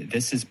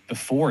 this is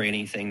before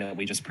anything that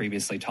we just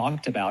previously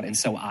talked about, and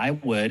so I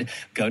would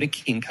go to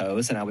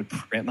Kinko's and I would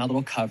print my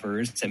little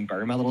covers and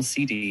burn my little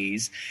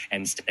CDs,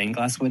 and Stained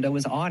Glass Window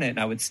was on it, and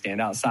I would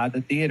stand outside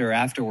the theater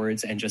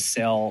afterwards and just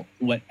sell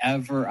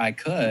whatever I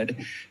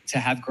could to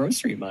have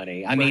grocery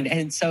money. I mean,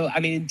 and so I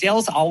mean,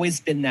 Dale's always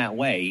been that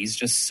way. He's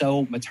just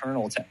so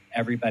maternal to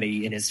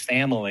everybody in his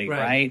family,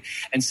 right?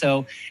 And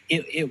so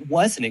it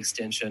was an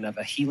extension of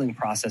a healing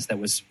process that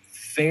was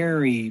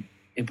very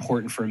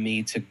important for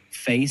me to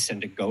face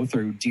and to go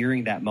through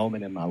during that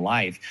moment in my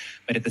life.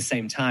 But at the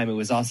same time, it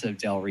was also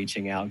Dale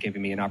reaching out,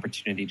 giving me an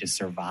opportunity to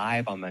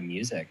survive on my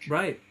music.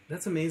 Right.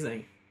 That's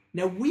amazing.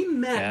 Now, we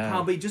met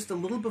probably just a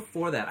little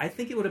before that. I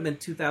think it would have been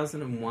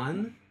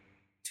 2001,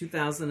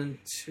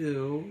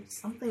 2002,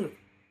 something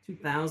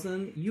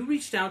 2000. You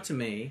reached out to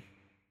me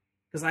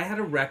because I had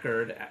a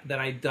record that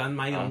I'd done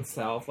my own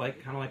self,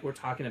 like kind of like we're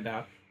talking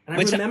about. And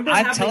which I'm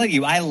telling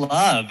you, I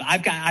love. I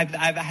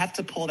have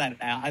to pull that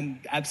out. I'm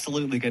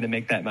absolutely going to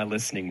make that my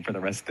listening for the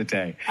rest of the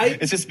day.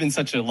 It's just been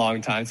such a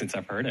long time since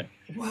I've heard it.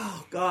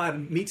 Wow,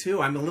 God, me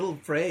too. I'm a little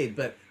afraid,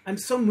 but I'm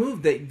so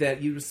moved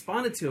that you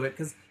responded to it,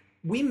 because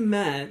we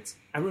met.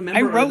 I remember.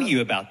 I wrote you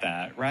about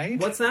that, right?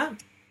 What's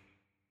that?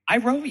 I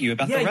wrote you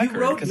about the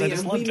record because I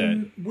just loved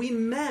it. We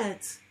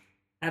met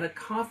at a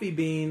Coffee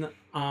Bean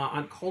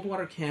on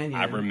Coldwater Canyon.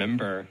 I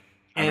remember.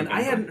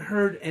 I hadn't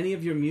heard any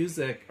of your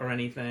music or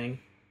anything,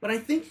 but I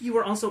think you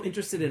were also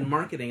interested in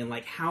marketing and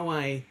like how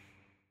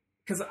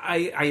because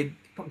I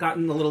had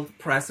gotten a little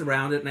press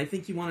around it, and I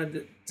think you wanted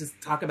to just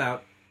talk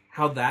about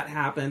how that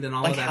happened and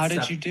all of that stuff. Like,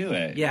 how did you do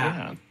it?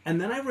 Yeah. And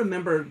then I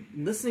remember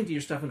listening to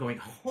your stuff and going,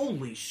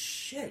 holy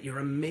shit, you're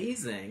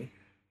amazing.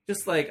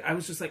 Just like, I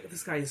was just like,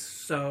 this guy is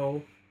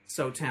so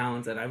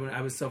talented.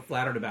 I was so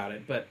flattered about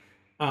it. But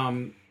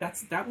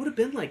that would have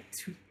been like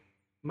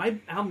my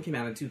album came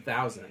out in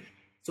 2000.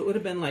 So it would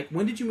have been like,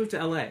 when did you move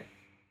to LA?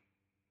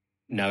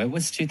 No, it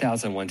was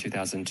 2001,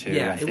 2002.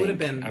 Yeah, I think. It would have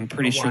been. I'm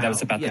pretty sure that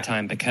was about the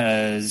time,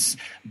 because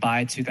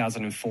by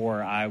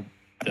 2004,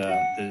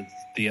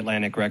 the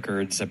Atlantic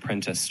Records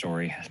Apprentice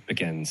story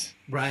begins.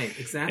 Right,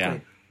 exactly. Yeah.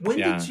 When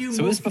did you?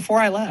 So it was before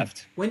I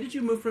left. When did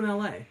you move from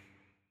LA?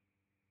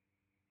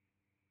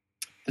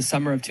 The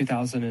summer of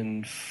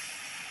 2000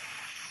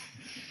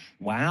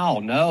 Wow,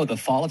 no, the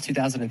fall of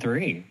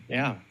 2003.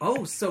 Yeah.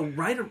 Oh, so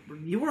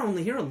you were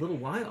only here a little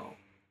while.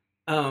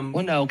 Well,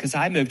 no, because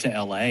I moved to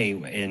LA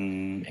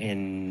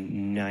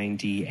in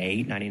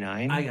 98,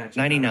 99. I got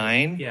you.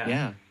 99.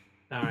 Yeah.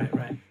 All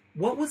right.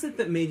 What was it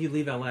that made you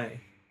leave LA?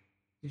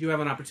 Did you have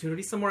an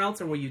opportunity somewhere else,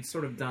 or were you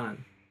sort of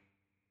done?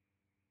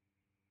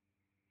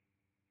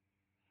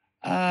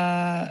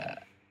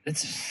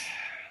 It's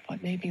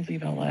what made me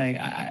leave LA.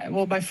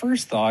 Well, my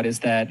first thought is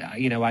that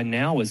I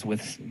now was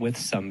with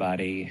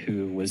somebody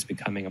who was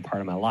becoming a part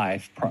of my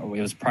life.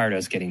 It was prior to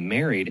us getting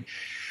married.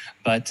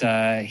 But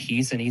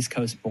he's an East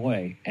Coast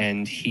boy,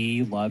 and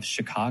he loves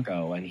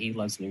Chicago, and he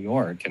loves New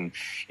York, and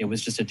it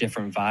was just a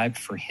different vibe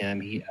for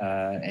him.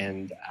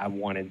 And I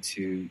wanted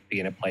to be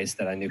in a place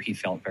that I knew he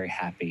felt very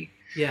happy.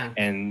 Yeah.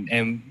 And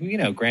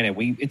granted,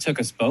 it took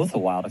us both a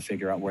while to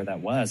figure out where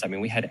that was. I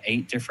mean, we had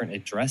 8 different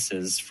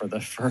addresses for the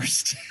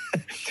first,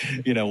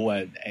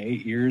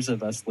 8 years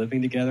of us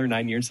living together,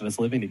 9 years of us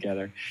living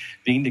together,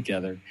 being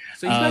together.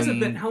 So you guys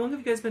how long have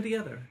you guys been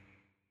together?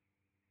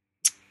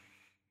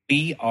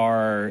 We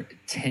are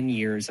 10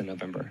 years in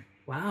November.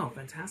 Wow,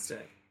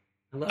 fantastic.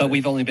 I love But it.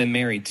 we've only been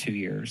married 2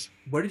 years.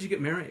 Where did you get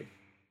married?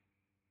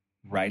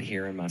 Right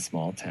here in my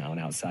small town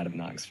outside of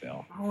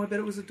Knoxville. Oh, I bet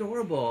it was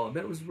adorable. I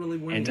bet it was really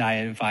winning. And I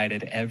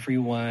invited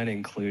everyone,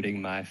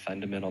 including my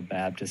fundamental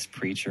Baptist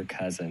preacher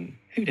cousin,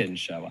 who didn't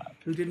show up.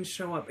 Who didn't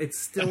show up. It's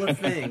still a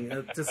thing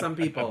to some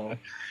people.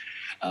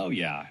 Oh,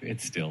 yeah,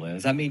 it still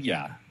is. I mean,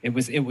 yeah, it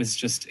was the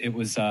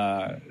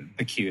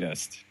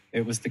cutest.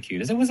 It was the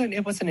cutest.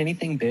 It wasn't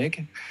anything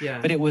big, Yeah.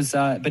 but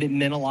it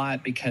meant a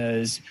lot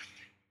because,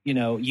 you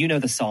know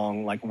the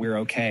song, like, We're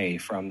Okay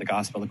from the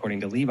Gospel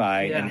According to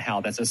Levi, Yeah. and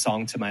how that's a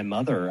song to my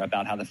mother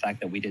about how the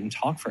fact that we didn't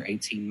talk for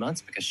 18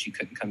 months because she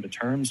couldn't come to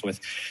terms with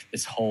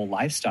this whole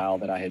lifestyle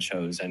that I had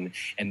chosen.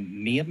 And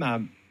me and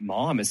my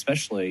mom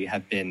especially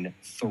have been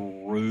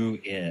through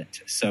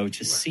it. So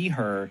to see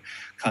her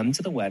come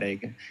to the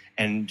wedding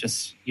and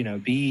just,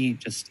 be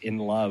just in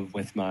love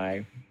with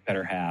my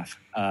better half,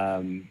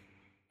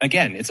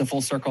 again, it's a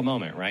full circle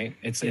moment, right?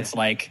 It's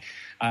like,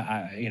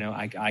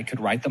 I could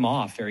write them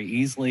off very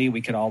easily.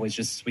 We could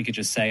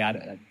just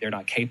say they're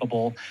not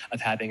capable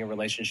of having a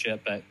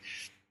relationship, but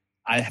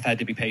I have had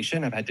to be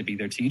patient. I've had to be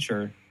their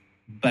teacher,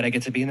 but I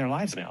get to be in their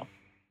lives now.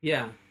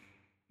 Yeah.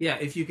 Yeah.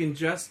 If you can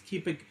just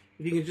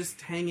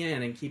hang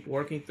in and keep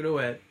working through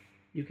it,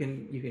 you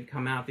can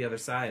come out the other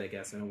side, I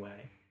guess, in a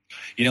way.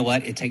 You know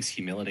what? It takes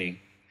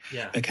humility.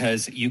 Yeah.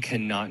 Because you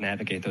cannot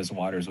navigate those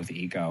waters with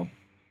ego.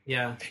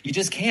 Yeah. You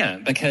just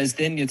can't, because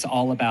then it's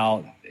all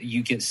about,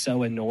 you get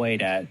so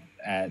annoyed at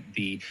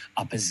the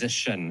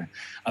opposition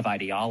of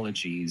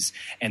ideologies,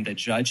 and the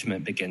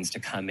judgment begins to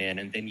come in,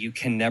 and then you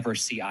can never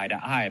see eye to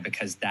eye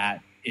because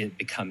it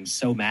becomes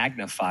so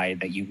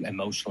magnified that you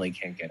emotionally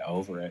can't get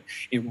over it.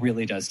 It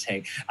really does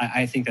take,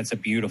 I think that's a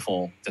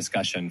beautiful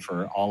discussion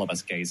for all of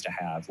us gays to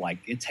have. Like,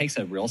 it takes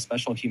a real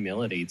special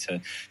humility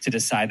to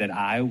decide that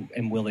I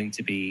am willing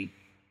to be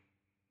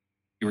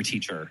your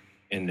teacher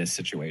in this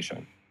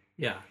situation.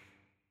 Yeah.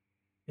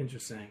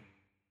 Interesting.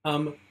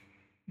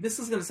 This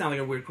is going to sound like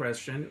a weird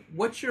question.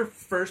 What's your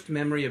first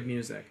memory of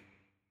music?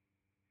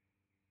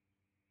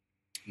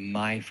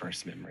 My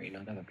first memory,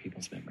 not other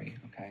people's memory.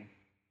 Okay.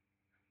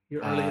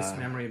 Your earliest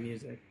memory of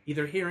music,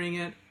 either hearing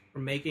it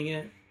or making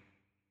it.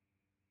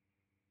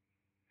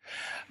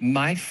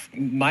 My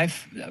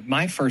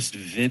first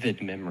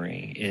vivid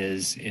memory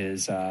is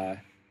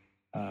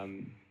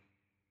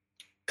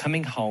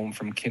coming home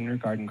from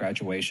kindergarten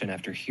graduation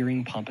after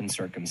hearing Pomp and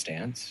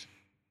Circumstance,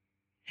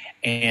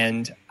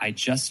 and I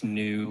just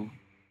knew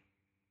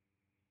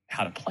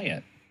how to play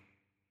it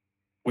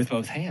with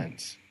both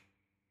hands.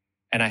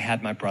 And I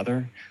had my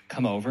brother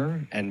come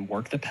over and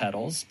work the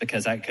pedals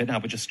because I couldn't. I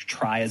would just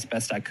try as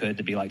best I could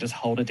to be like, just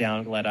hold it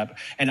down, let up.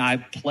 And I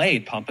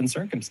played Pomp and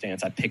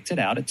Circumstance. I picked it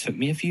out. It took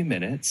me a few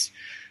minutes,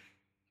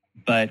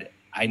 but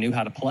I knew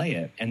how to play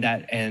it. And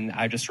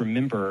I just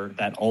remember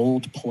that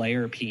old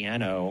player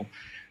piano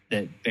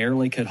that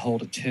barely could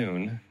hold a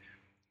tune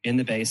in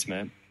the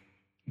basement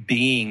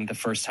being the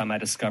first time I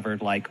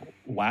discovered, like,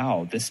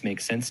 wow, this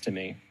makes sense to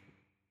me.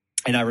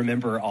 And I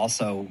remember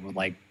also,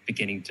 like,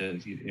 beginning to,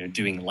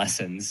 doing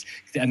lessons,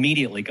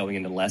 immediately going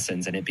into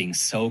lessons, and it being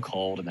so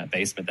cold in that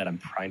basement that I'm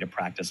trying to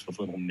practice with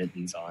little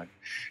mittens on.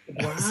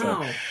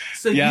 Wow.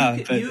 So yeah,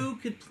 you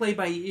could play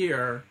by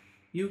ear.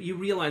 You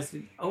realized,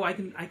 I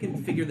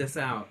can figure this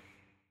out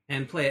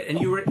and play it.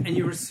 And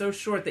you were so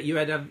short that you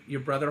had to have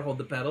your brother hold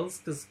the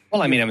pedals?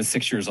 Well, I mean, I was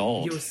 6 years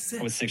old. You were 6?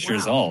 I was 6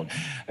 years old.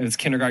 It was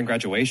kindergarten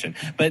graduation.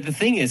 But the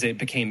thing is, it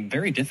became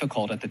very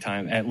difficult at the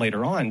time,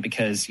 later on,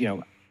 because,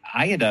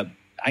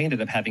 I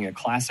ended up having a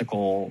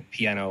classical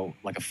piano,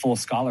 like a full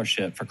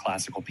scholarship for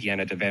classical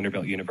piano to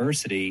Vanderbilt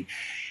University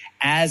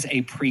as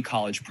a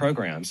pre-college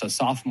program. So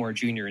sophomore,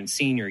 junior, and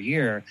senior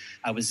year,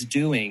 I was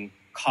doing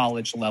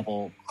college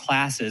level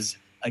classes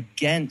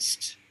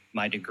against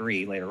my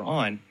degree later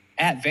on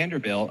at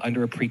Vanderbilt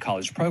under a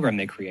pre-college program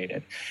they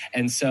created.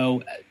 And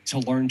so to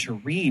learn to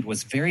read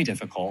was very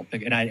difficult.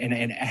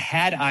 And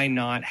had I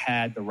not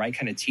had the right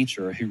kind of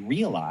teacher who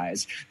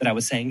realized that I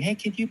was saying, hey,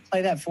 could you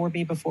play that for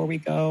me before we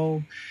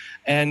go?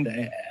 And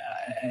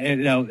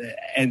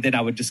then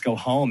I would just go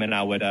home and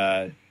I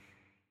would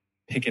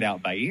pick it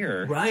out by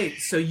ear. Right.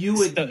 So you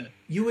would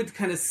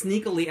kind of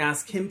sneakily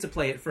ask him to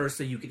play it first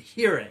so you could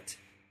hear it.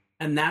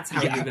 And that's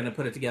how you're going to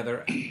put it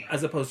together,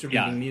 as opposed to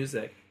reading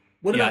music.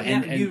 What Yeah,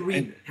 about now? Do you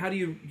read? How do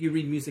you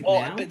read music well,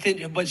 now?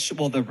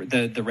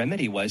 the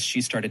remedy was she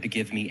started to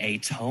give me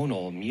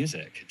atonal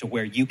music to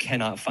where you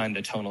cannot find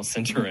the tonal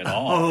center at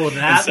all. Oh,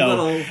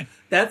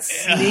 that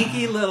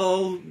sneaky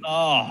little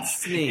Oh,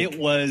 sneak. it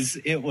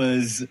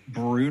was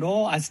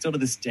brutal. I still to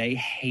this day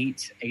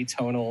hate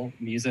atonal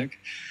music,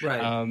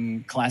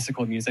 Right.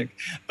 classical music.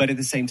 But at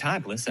the same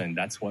time, listen,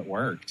 that's what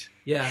worked.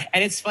 Yeah.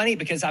 And it's funny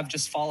because I've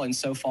just fall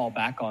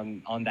back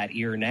on that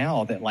ear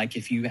now that, like,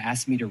 if you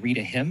asked me to read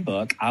a hymn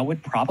book, I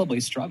would probably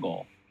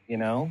struggle, you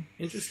know?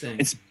 Interesting.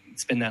 It's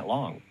been that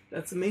long.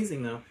 That's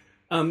amazing, though.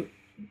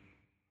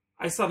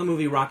 I saw the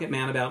movie Rocket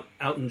Man about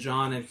Elton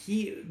John, and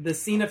the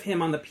scene of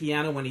him on the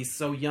piano when he's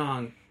so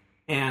young,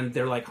 and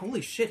they're like,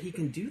 holy shit, he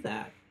can do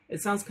that.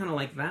 It sounds kind of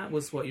like that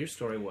was what your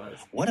story was.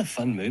 What a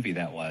fun movie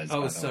that was. Oh,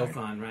 it was so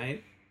fun,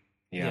 right?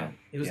 Yeah.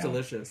 It was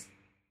delicious.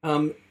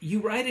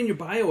 You write in your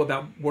bio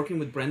about working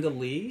with Brenda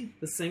Lee,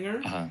 the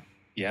singer.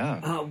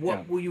 Yeah.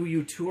 Were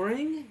you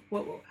touring?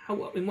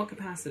 In what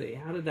capacity?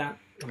 How did that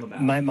come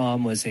about? My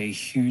mom was a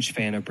huge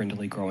fan of Brenda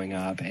Lee growing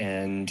up,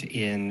 and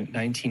in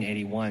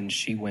 1981,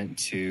 she went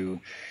to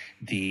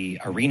the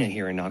arena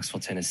here in Knoxville,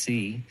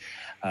 Tennessee,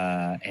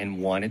 and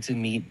wanted to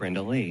meet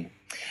Brenda Lee.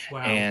 Wow.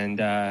 And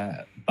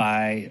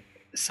by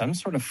some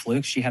sort of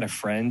fluke, she had a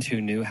friend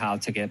who knew how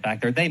to get back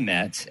there. They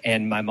met,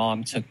 and my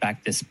mom took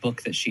back this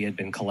book that she had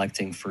been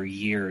collecting for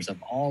years of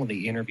all of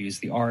the interviews,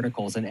 the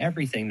articles, and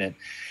everything that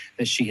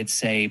she had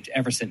saved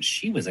ever since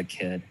she was a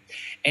kid.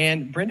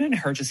 And Brenda and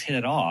her just hit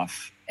it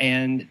off,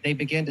 and they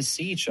began to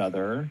see each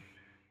other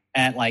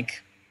at,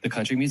 like, the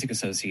Country Music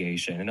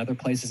Association and other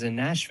places in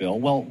Nashville.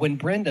 Well, when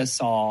Brenda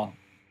saw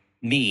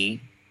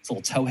me, this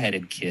little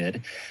toe-headed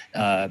kid,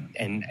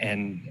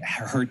 and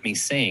heard me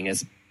sing,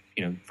 as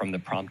you know, from the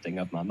prompting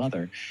of my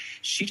mother,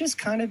 she just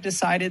kind of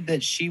decided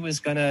that she was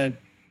going to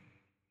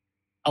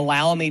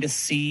allow me to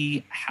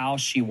see how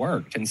she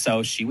worked. And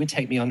so she would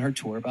take me on her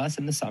tour bus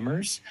in the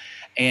summers,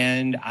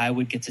 and I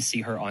would get to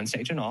see her on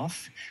stage and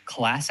off,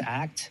 class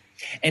act.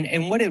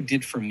 And what it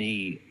did for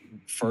me,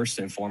 first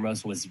and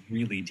foremost, was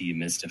really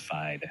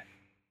demystified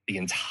the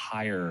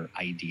entire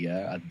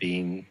idea of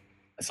being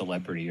a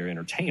celebrity or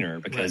entertainer,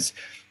 because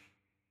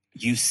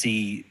you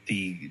see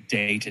the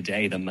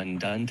day-to-day, the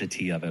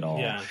mundanity of it all.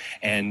 Yeah.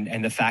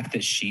 And the fact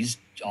that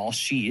all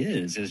she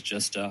is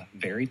just a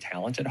very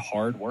talented,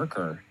 hard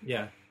worker.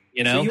 Yeah.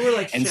 You know? So you were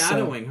like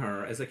shadowing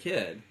her as a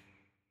kid.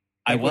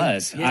 I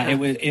was. Yeah.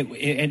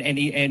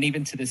 And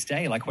even to this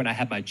day, like when I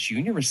had my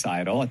junior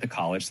recital at the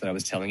college that I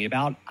was telling you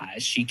about,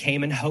 she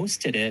came and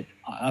hosted it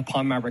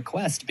upon my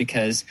request,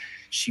 because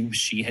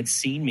she had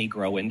seen me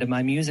grow into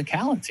my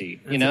musicality,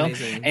 you know?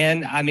 Amazing.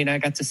 And I mean, I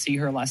got to see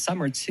her last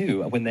summer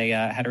too, when they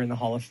had her in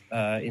the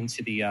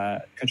into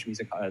the country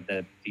music,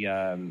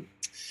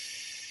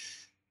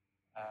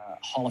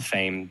 Hall of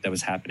Fame that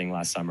was happening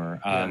last summer.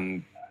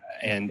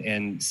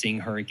 And seeing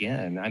her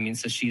again. I mean,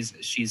 so she's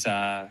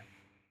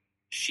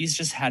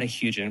just had a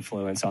huge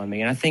influence on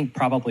me. And I think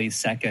probably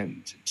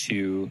second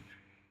to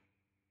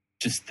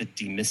just the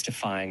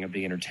demystifying of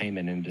the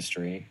entertainment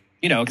industry.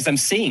 You know, because I'm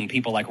seeing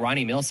people like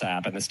Ronnie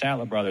Millsap and the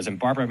Statler Brothers and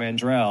Barbara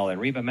Mandrell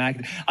and Reba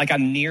Mac. Like,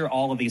 I'm near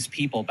all of these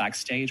people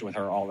backstage with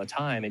her all the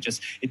time.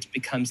 It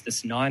becomes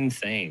this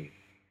non-thing.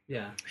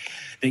 Yeah.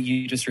 That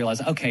you just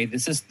realize, okay,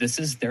 this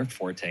is their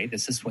forte.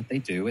 This is what they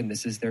do, and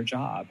this is their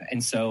job.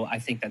 And so I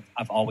think that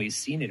I've always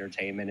seen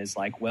entertainment as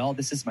like, well,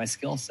 this is my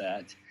skill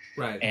set.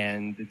 Right.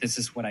 And this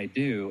is what I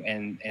do.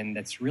 And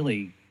that's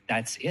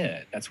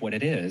it. That's what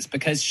it is.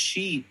 Because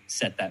she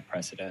set that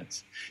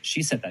precedence.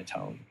 She set that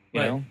tone. You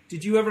know?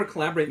 Did you ever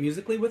collaborate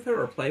musically with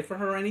her or play for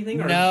her or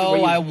anything? Or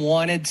no, I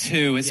wanted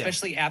to,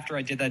 especially after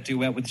I did that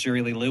duet with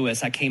Jerry Lee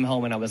Lewis. I came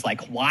home and I was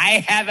like,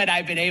 why haven't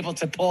I been able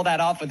to pull that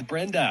off with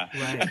Brenda?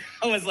 Right.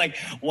 I was like,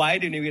 why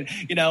didn't we,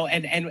 you know,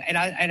 and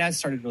I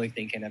started really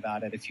thinking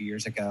about it a few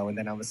years ago. And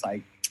then I was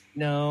like,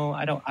 no,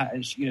 I don't,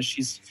 you know,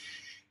 she's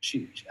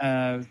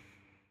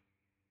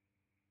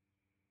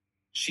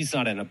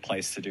not in a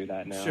place to do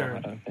that now. Sure.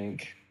 I don't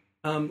think.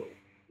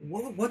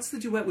 What's the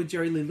duet with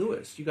Jerry Lee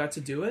Lewis? You got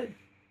to do it?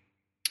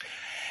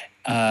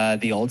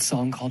 The old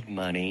song called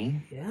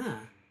Money. Yeah.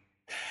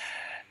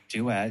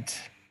 Duet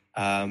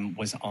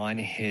was on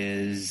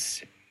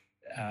his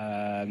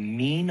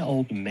Mean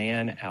Old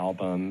Man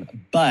album,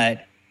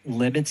 but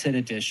limited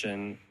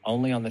edition,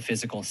 only on the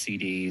physical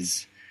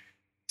CDs,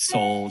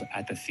 sold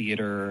at the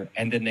theater,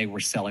 and then they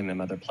were selling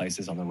them other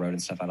places on the road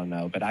and stuff. I don't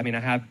know, but I mean, I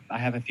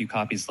have a few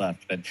copies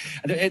left. But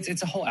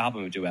it's a whole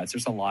album of duets.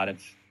 There's a lot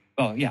of,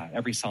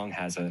 every song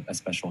has a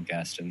special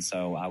guest, and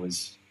so I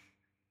was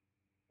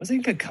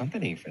in good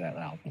company for that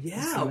album.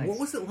 Yeah, so nice. What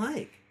was it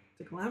like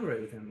to collaborate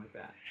with him like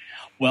that?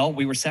 Well,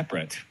 we were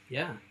separate.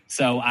 Yeah.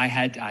 So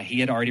he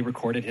had already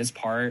recorded his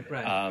part,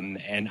 right.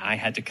 And I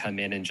had to come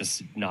in and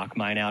just knock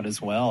mine out as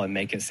well and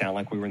make it sound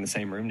like we were in the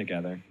same room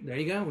together. There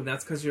you go.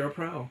 That's because you're a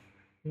pro.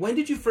 When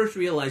did you first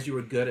realize you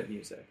were good at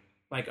music?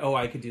 Like, oh,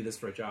 I could do this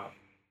for a job.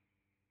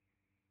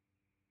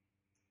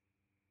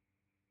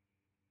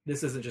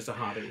 This isn't just a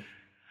hobby.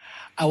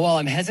 Well,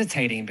 I'm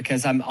hesitating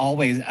because I'm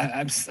always...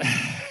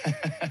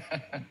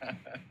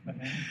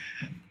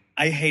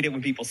 I hate it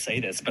when people say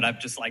this, but I'm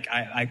just like,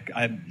 I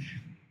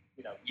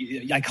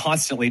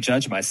constantly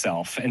judge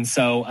myself. And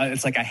so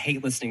it's like, I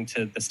hate listening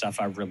to the stuff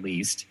I've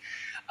released.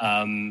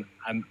 I'm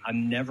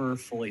never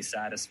fully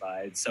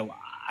satisfied. So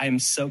I'm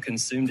so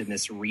consumed in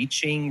this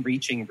reaching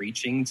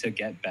to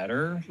get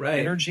better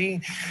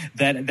energy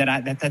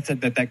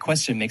that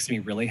question makes me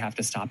really have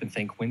to stop and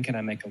think, when can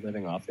I make a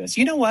living off this?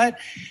 You know what?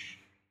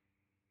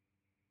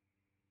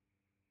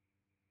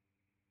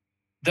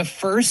 The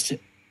first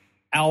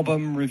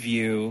album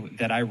review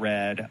that I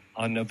read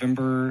on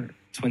November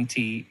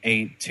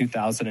 28,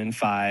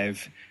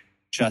 2005,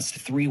 just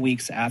 3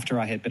 weeks after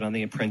I had been on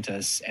The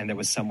Apprentice, and there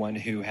was someone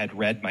who had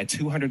read my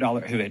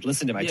 $200, who had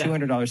listened to my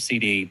 $200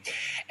 CD,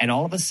 and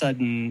all of a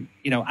sudden,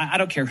 I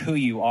don't care who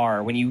you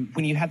are, when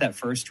you have that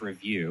first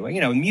review,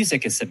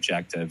 music is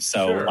subjective,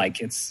 so like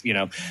it's,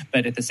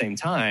 but at the same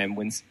time,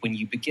 when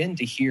you begin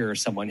to hear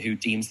someone who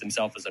deems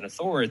themselves as an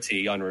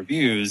authority on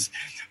reviews,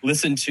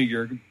 listen to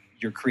your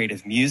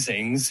creative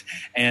musings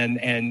and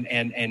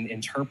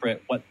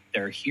interpret what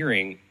they're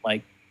hearing,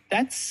 like,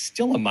 that's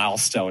still a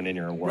milestone in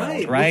your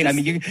world, right? I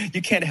mean,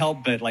 you can't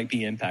help but like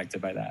be impacted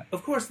by that.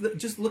 Of course,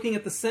 just looking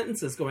at the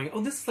sentences going,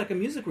 oh, this is like a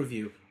music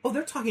review. Oh,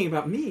 they're talking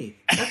about me.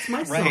 That's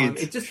my song.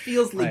 It just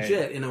feels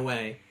legit in a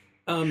way.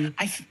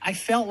 I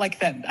felt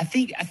like that. I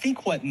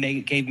think what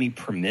gave me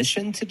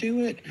permission to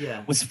do it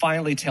was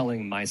finally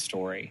telling my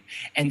story.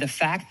 And the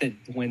fact that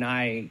when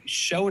I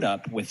showed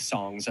up with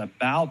songs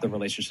about the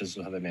relationships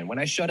with other men, when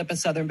I showed up at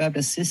Southern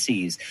Baptist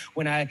Sissies,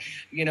 when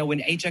when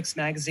HX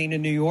Magazine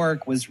in New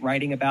York was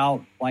writing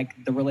about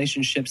like the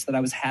relationships that I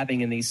was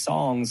having in these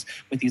songs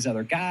with these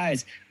other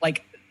guys,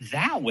 like,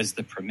 that was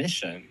the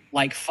permission.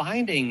 Like,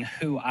 finding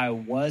who I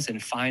was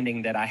and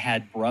finding that I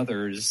had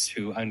brothers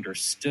who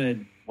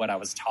understood what I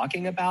was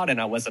talking about and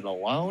I wasn't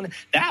alone,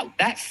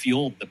 that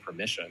fueled the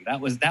permission.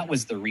 That was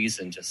the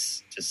reason to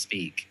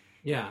speak.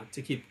 Yeah,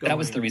 to keep going. That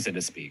was the reason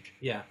to speak.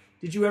 Yeah.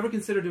 Did you ever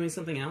consider doing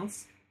something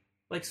else?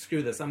 Like,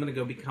 screw this, I'm going to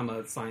go become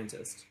a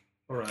scientist.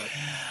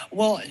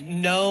 Well,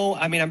 no.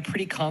 I mean, I'm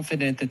pretty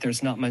confident that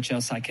there's not much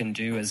else I can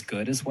do as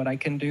good as what I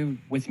can do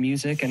with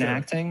music and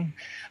acting.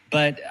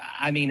 But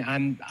I mean,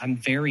 I'm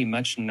very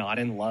much not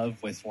in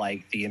love with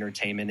like the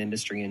entertainment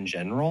industry in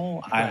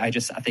general. I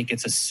think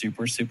it's a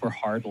super, super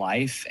hard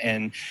life,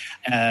 and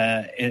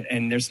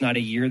there's not a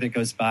year that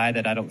goes by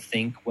that I don't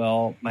think,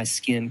 well, my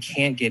skin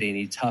can't get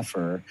any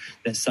tougher.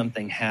 That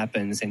something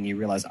happens and you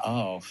realize,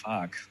 oh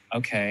fuck,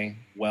 okay,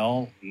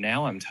 well,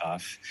 now I'm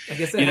tough. I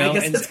guess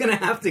it's going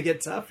to have to get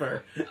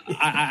tougher.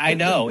 I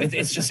know.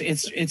 It's just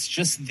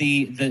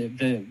the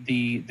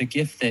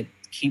gift that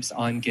keeps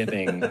on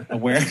giving.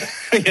 Where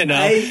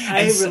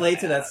I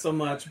relate to that so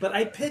much, but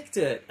I picked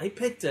it. I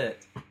picked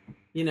it.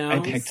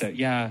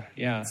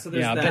 Yeah. So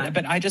that.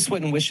 But I just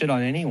wouldn't wish it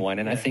on anyone.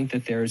 And I think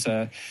that there's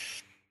I'm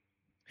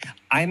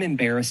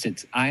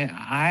embarrassed.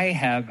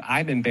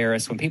 I'm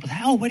embarrassed when people say,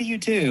 oh, what do you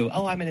do?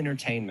 Oh, I'm in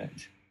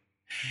entertainment.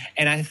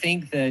 And I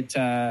think that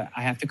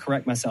I have to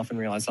correct myself and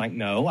realize, like,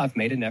 no, I've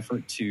made an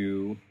effort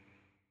to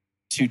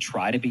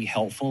try to be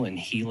helpful and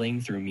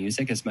healing through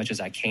music as much as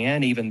I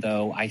can, even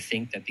though I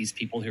think that these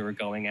people who are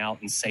going out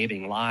and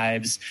saving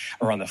lives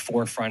are on the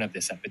forefront of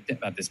this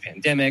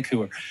pandemic,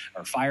 who are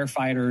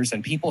firefighters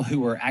and people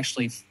who are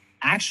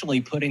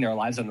actually putting their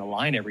lives on the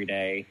line every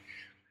day.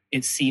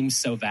 It seems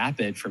so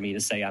vapid for me to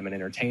say I'm an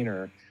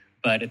entertainer,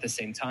 but at the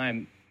same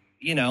time,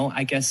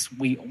 I guess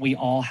we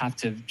all have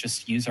to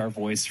just use our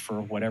voice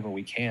for whatever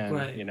we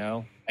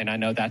can, and I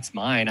know that's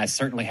mine. I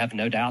certainly have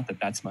no doubt that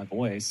that's my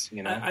voice,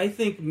 I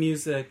think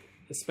music,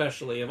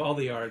 especially of all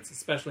the arts,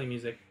 especially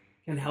music,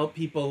 can help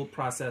people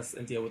process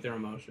and deal with their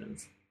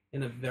emotions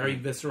in a very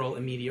visceral,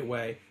 immediate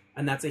way.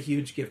 And that's a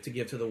huge gift to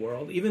give to the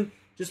world. Even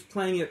just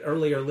playing it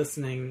earlier,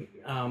 listening,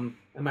 and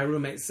my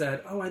roommate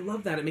said, oh, I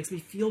love that. It makes me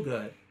feel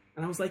good.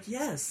 And I was like,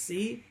 yes,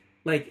 see?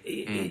 Like,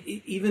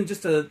 even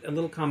just a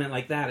little comment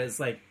like that is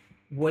like,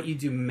 what you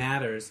do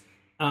matters.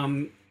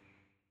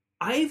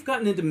 I've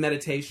gotten into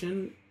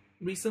meditation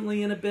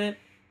recently in a bit.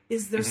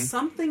 Is there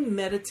something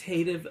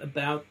meditative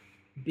about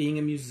being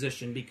a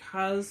musician?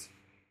 Because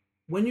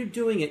when you're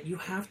doing it, you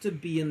have to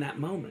be in that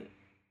moment.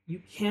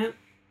 You can't,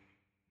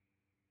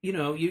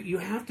 you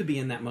have to be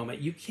in that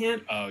moment. You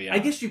can't, I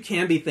guess you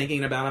can be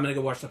thinking about, I'm going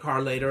to go wash the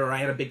car later, or I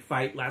had a big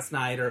fight last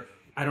night, or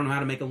I don't know how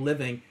to make a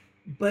living.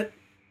 But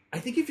I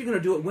think if you're going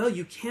to do it well,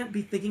 you can't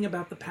be thinking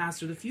about the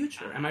past or the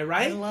future. Am I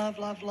right? I love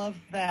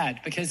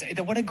that, because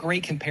what a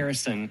great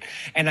comparison.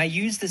 And I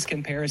use this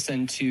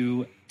comparison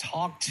to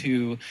talk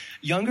to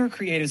younger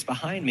creatives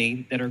behind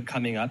me that are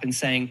coming up and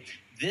saying,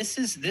 this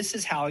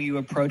is how you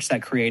approach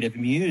that creative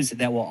muse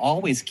that will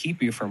always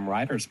keep you from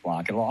writer's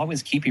block. It will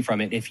always keep you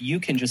from it if you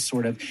can just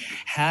sort of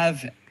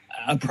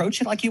approach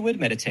it like you would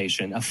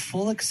meditation, a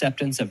full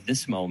acceptance of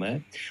this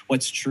moment,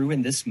 what's true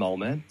in this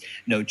moment,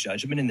 no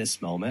judgment in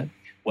this moment.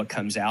 What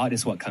comes out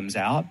is what comes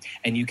out,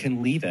 and you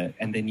can leave it,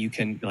 and then you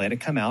can let it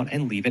come out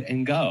and leave it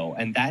and go.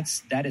 And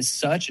that is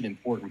such an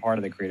important part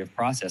of the creative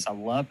process. I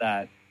love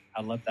that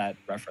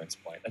reference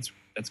point. That's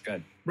That's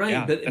good. Right.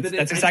 Yeah, But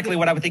that's exactly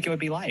what I would think it would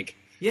be like.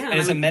 Yeah. And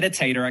as a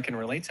meditator, I can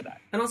relate to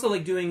that. And also,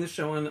 like, doing the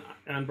show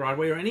on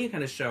Broadway or any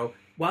kind of show,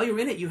 while you're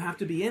in it, you have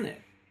to be in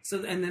it.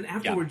 So, and then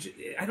afterwards,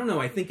 I don't know,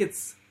 I think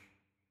it's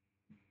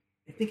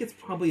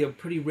probably a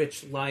pretty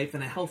rich life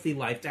and a healthy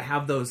life to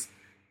have those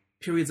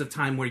periods of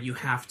time where you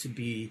have to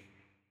be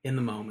in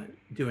the moment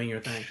doing your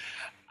thing.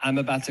 I'm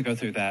about to go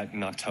through that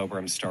in October.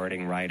 I'm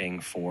starting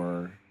writing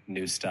for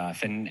new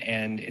stuff, and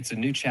it's a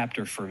new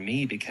chapter for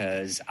me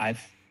because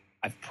I've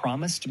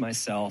promised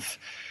myself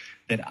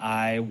that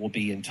I will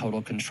be in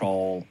total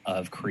control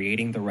of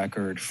creating the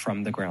record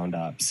from the ground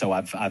up. So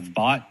I've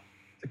bought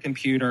the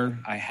computer,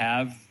 I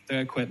have the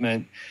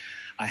equipment,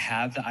 I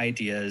have the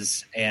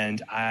ideas,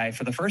 and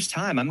for the first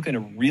time, I'm going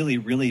to really,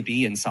 really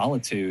be in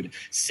solitude,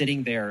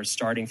 sitting there,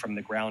 starting from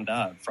the ground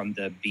up, from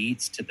the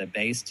beats to the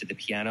bass to the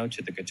piano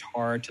to the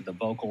guitar to the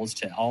vocals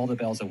to all the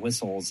bells and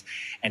whistles,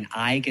 and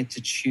I get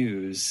to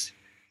choose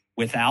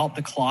without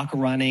the clock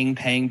running,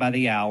 paying by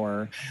the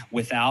hour,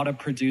 without a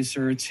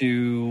producer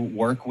to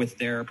work with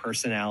their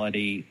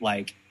personality.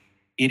 Like,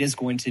 it is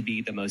going to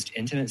be the most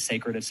intimate,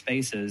 sacred of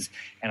spaces,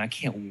 and I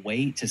can't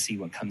wait to see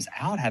what comes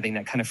out having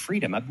that kind of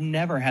freedom. I've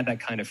never had that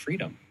kind of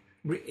freedom.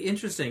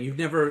 Interesting. You've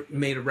never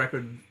made a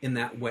record in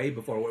that way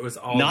before, where it was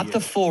all Not you.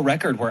 The full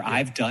record where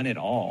I've done it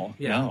all.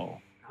 Yeah.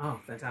 No. Oh,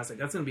 fantastic.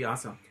 That's going to be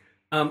awesome.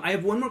 I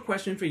have one more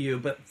question for you,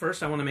 but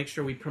first I want to make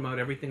sure we promote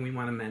everything we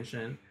want to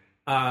mention.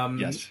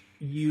 Yes.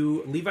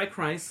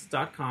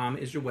 LeviChrist.com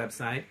is your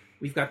website.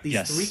 We've got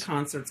these 3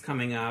 concerts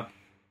coming up.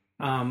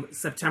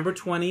 September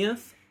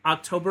 20th,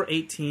 October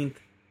 18th,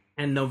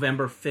 and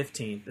November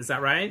 15th. Is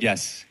that right?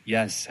 Yes,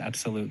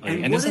 absolutely.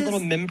 And what there's a little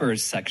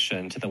members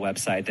section to the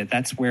website.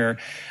 That's where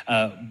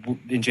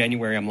in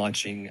January I'm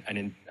launching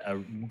a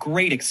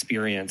great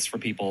experience for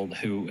people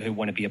who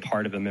want to be a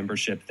part of a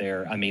membership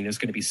there. I mean, there's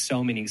going to be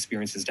so many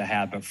experiences to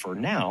have, but for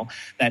now,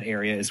 that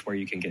area is where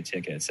you can get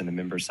tickets in the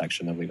members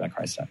section of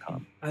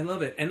LeviChrist.com. I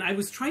love it. And I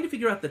was trying to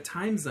figure out the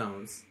time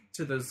zones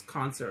to those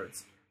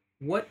concerts.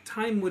 What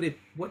time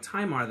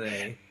are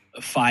they?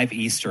 5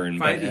 Eastern.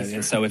 5 Eastern.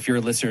 And so if your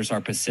listeners are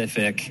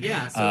Pacific,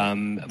 So,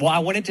 I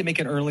wanted to make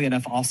it early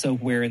enough also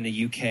where in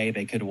the UK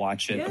they could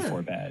watch it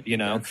before bed, you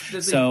know?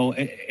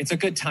 It's a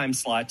good time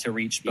slot to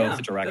reach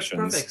both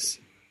directions. That's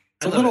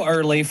it's a little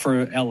early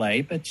for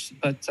LA, but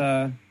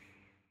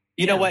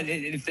you know what?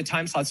 If the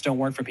time slots don't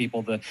work for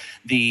people,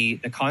 the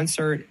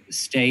concert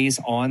stays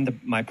on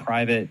my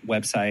private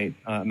website,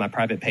 my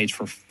private page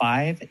for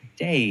 5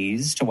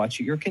 days to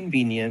watch at your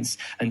convenience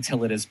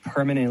until it is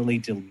permanently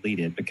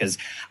deleted, because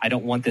I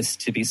don't want this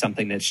to be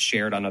something that's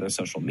shared on other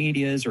social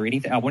medias or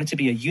anything. I want it to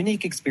be a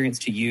unique experience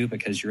to you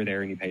because you're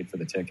there and you paid for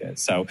the ticket.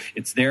 So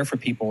it's there for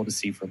people to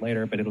see for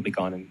later, but it'll be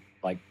gone in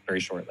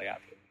very shortly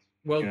after.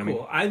 Well,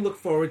 cool. I look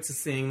forward to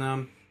seeing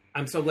them.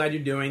 I'm so glad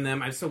you're doing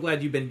them. I'm so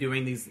glad you've been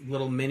doing these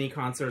little mini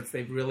concerts.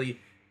 They've really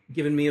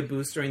given me a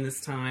boost during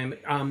this time.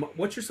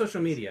 What's your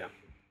social media?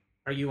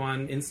 Are you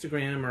on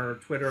Instagram or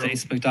Twitter?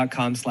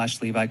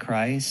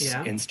 Facebook.com/LeviChrist.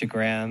 Yeah.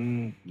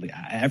 Instagram.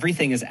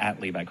 Everything is at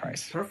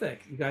LeviChrist.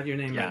 Perfect. You got your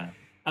name right.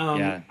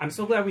 I'm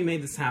so glad we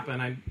made this happen.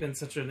 I've been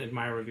such an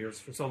admirer of yours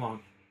for so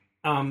long.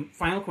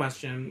 Final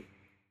question.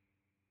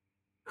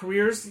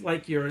 Careers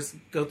like yours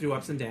go through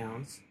ups and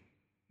downs.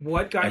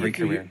 What got you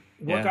through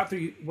what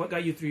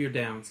got you through your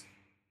downs?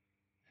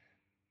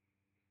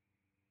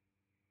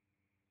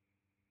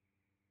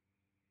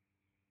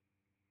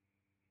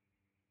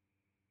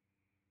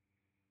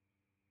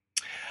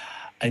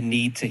 A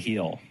need to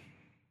heal.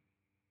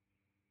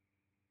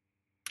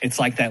 It's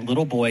like that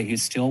little boy who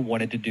still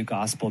wanted to do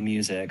gospel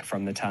music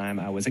from the time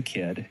I was a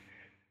kid.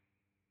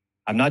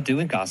 I'm not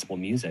doing gospel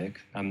music.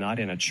 I'm not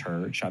in a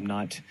church. I'm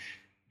not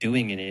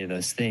doing any of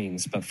those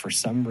things. But for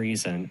some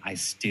reason, I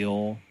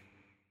still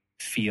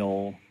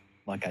feel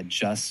like I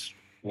just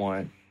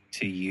want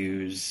to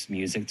use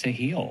music to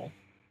heal.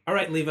 All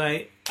right,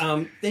 Levi.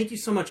 Thank you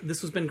so much.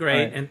 This has been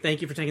great, and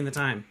thank you for taking the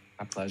time.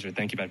 My pleasure.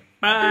 Thank you, bud.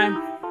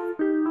 Bye.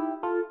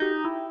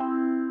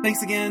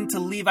 Thanks again to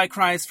Levi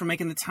Christ for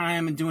making the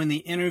time and doing the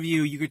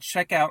interview. You could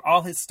check out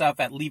all his stuff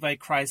at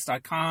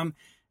LeviChrist.com,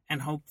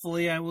 and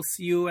hopefully I will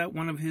see you at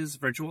one of his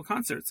virtual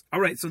concerts. All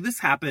right, so this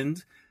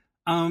happened.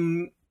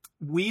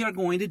 We are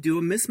going to do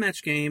a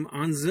mismatch game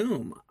on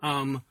Zoom.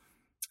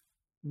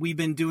 We've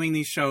been doing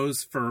these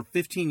shows for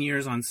 15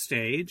 years on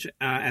stage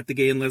at the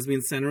Gay and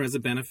Lesbian Center as a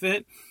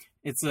benefit.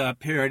 It's a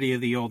parody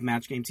of the old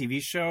Match Game TV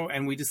show,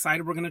 and we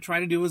decided we're going to try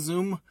to do a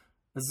Zoom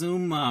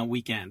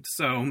weekend.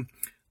 So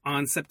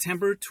on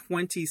September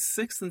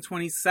 26th and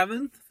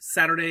 27th,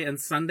 Saturday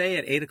and Sunday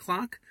at 8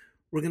 o'clock,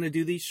 we're going to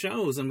do these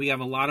shows, and we have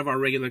a lot of our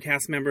regular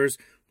cast members.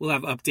 We'll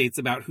have updates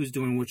about who's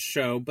doing which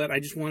show, but I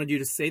just wanted you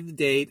to save the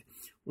date.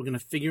 We're going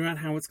to figure out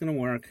how it's going to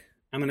work.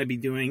 I'm going to be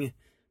doing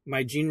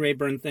my Gene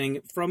Rayburn thing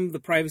from the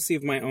privacy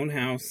of my own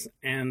house,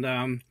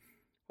 and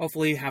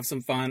hopefully have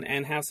some fun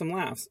and have some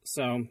laughs.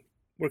 So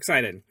we're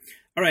excited.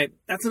 All right,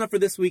 that's enough for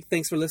this week.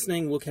 Thanks for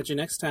listening. We'll catch you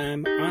next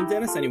time on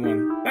Dennis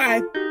Anyone.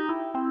 Bye.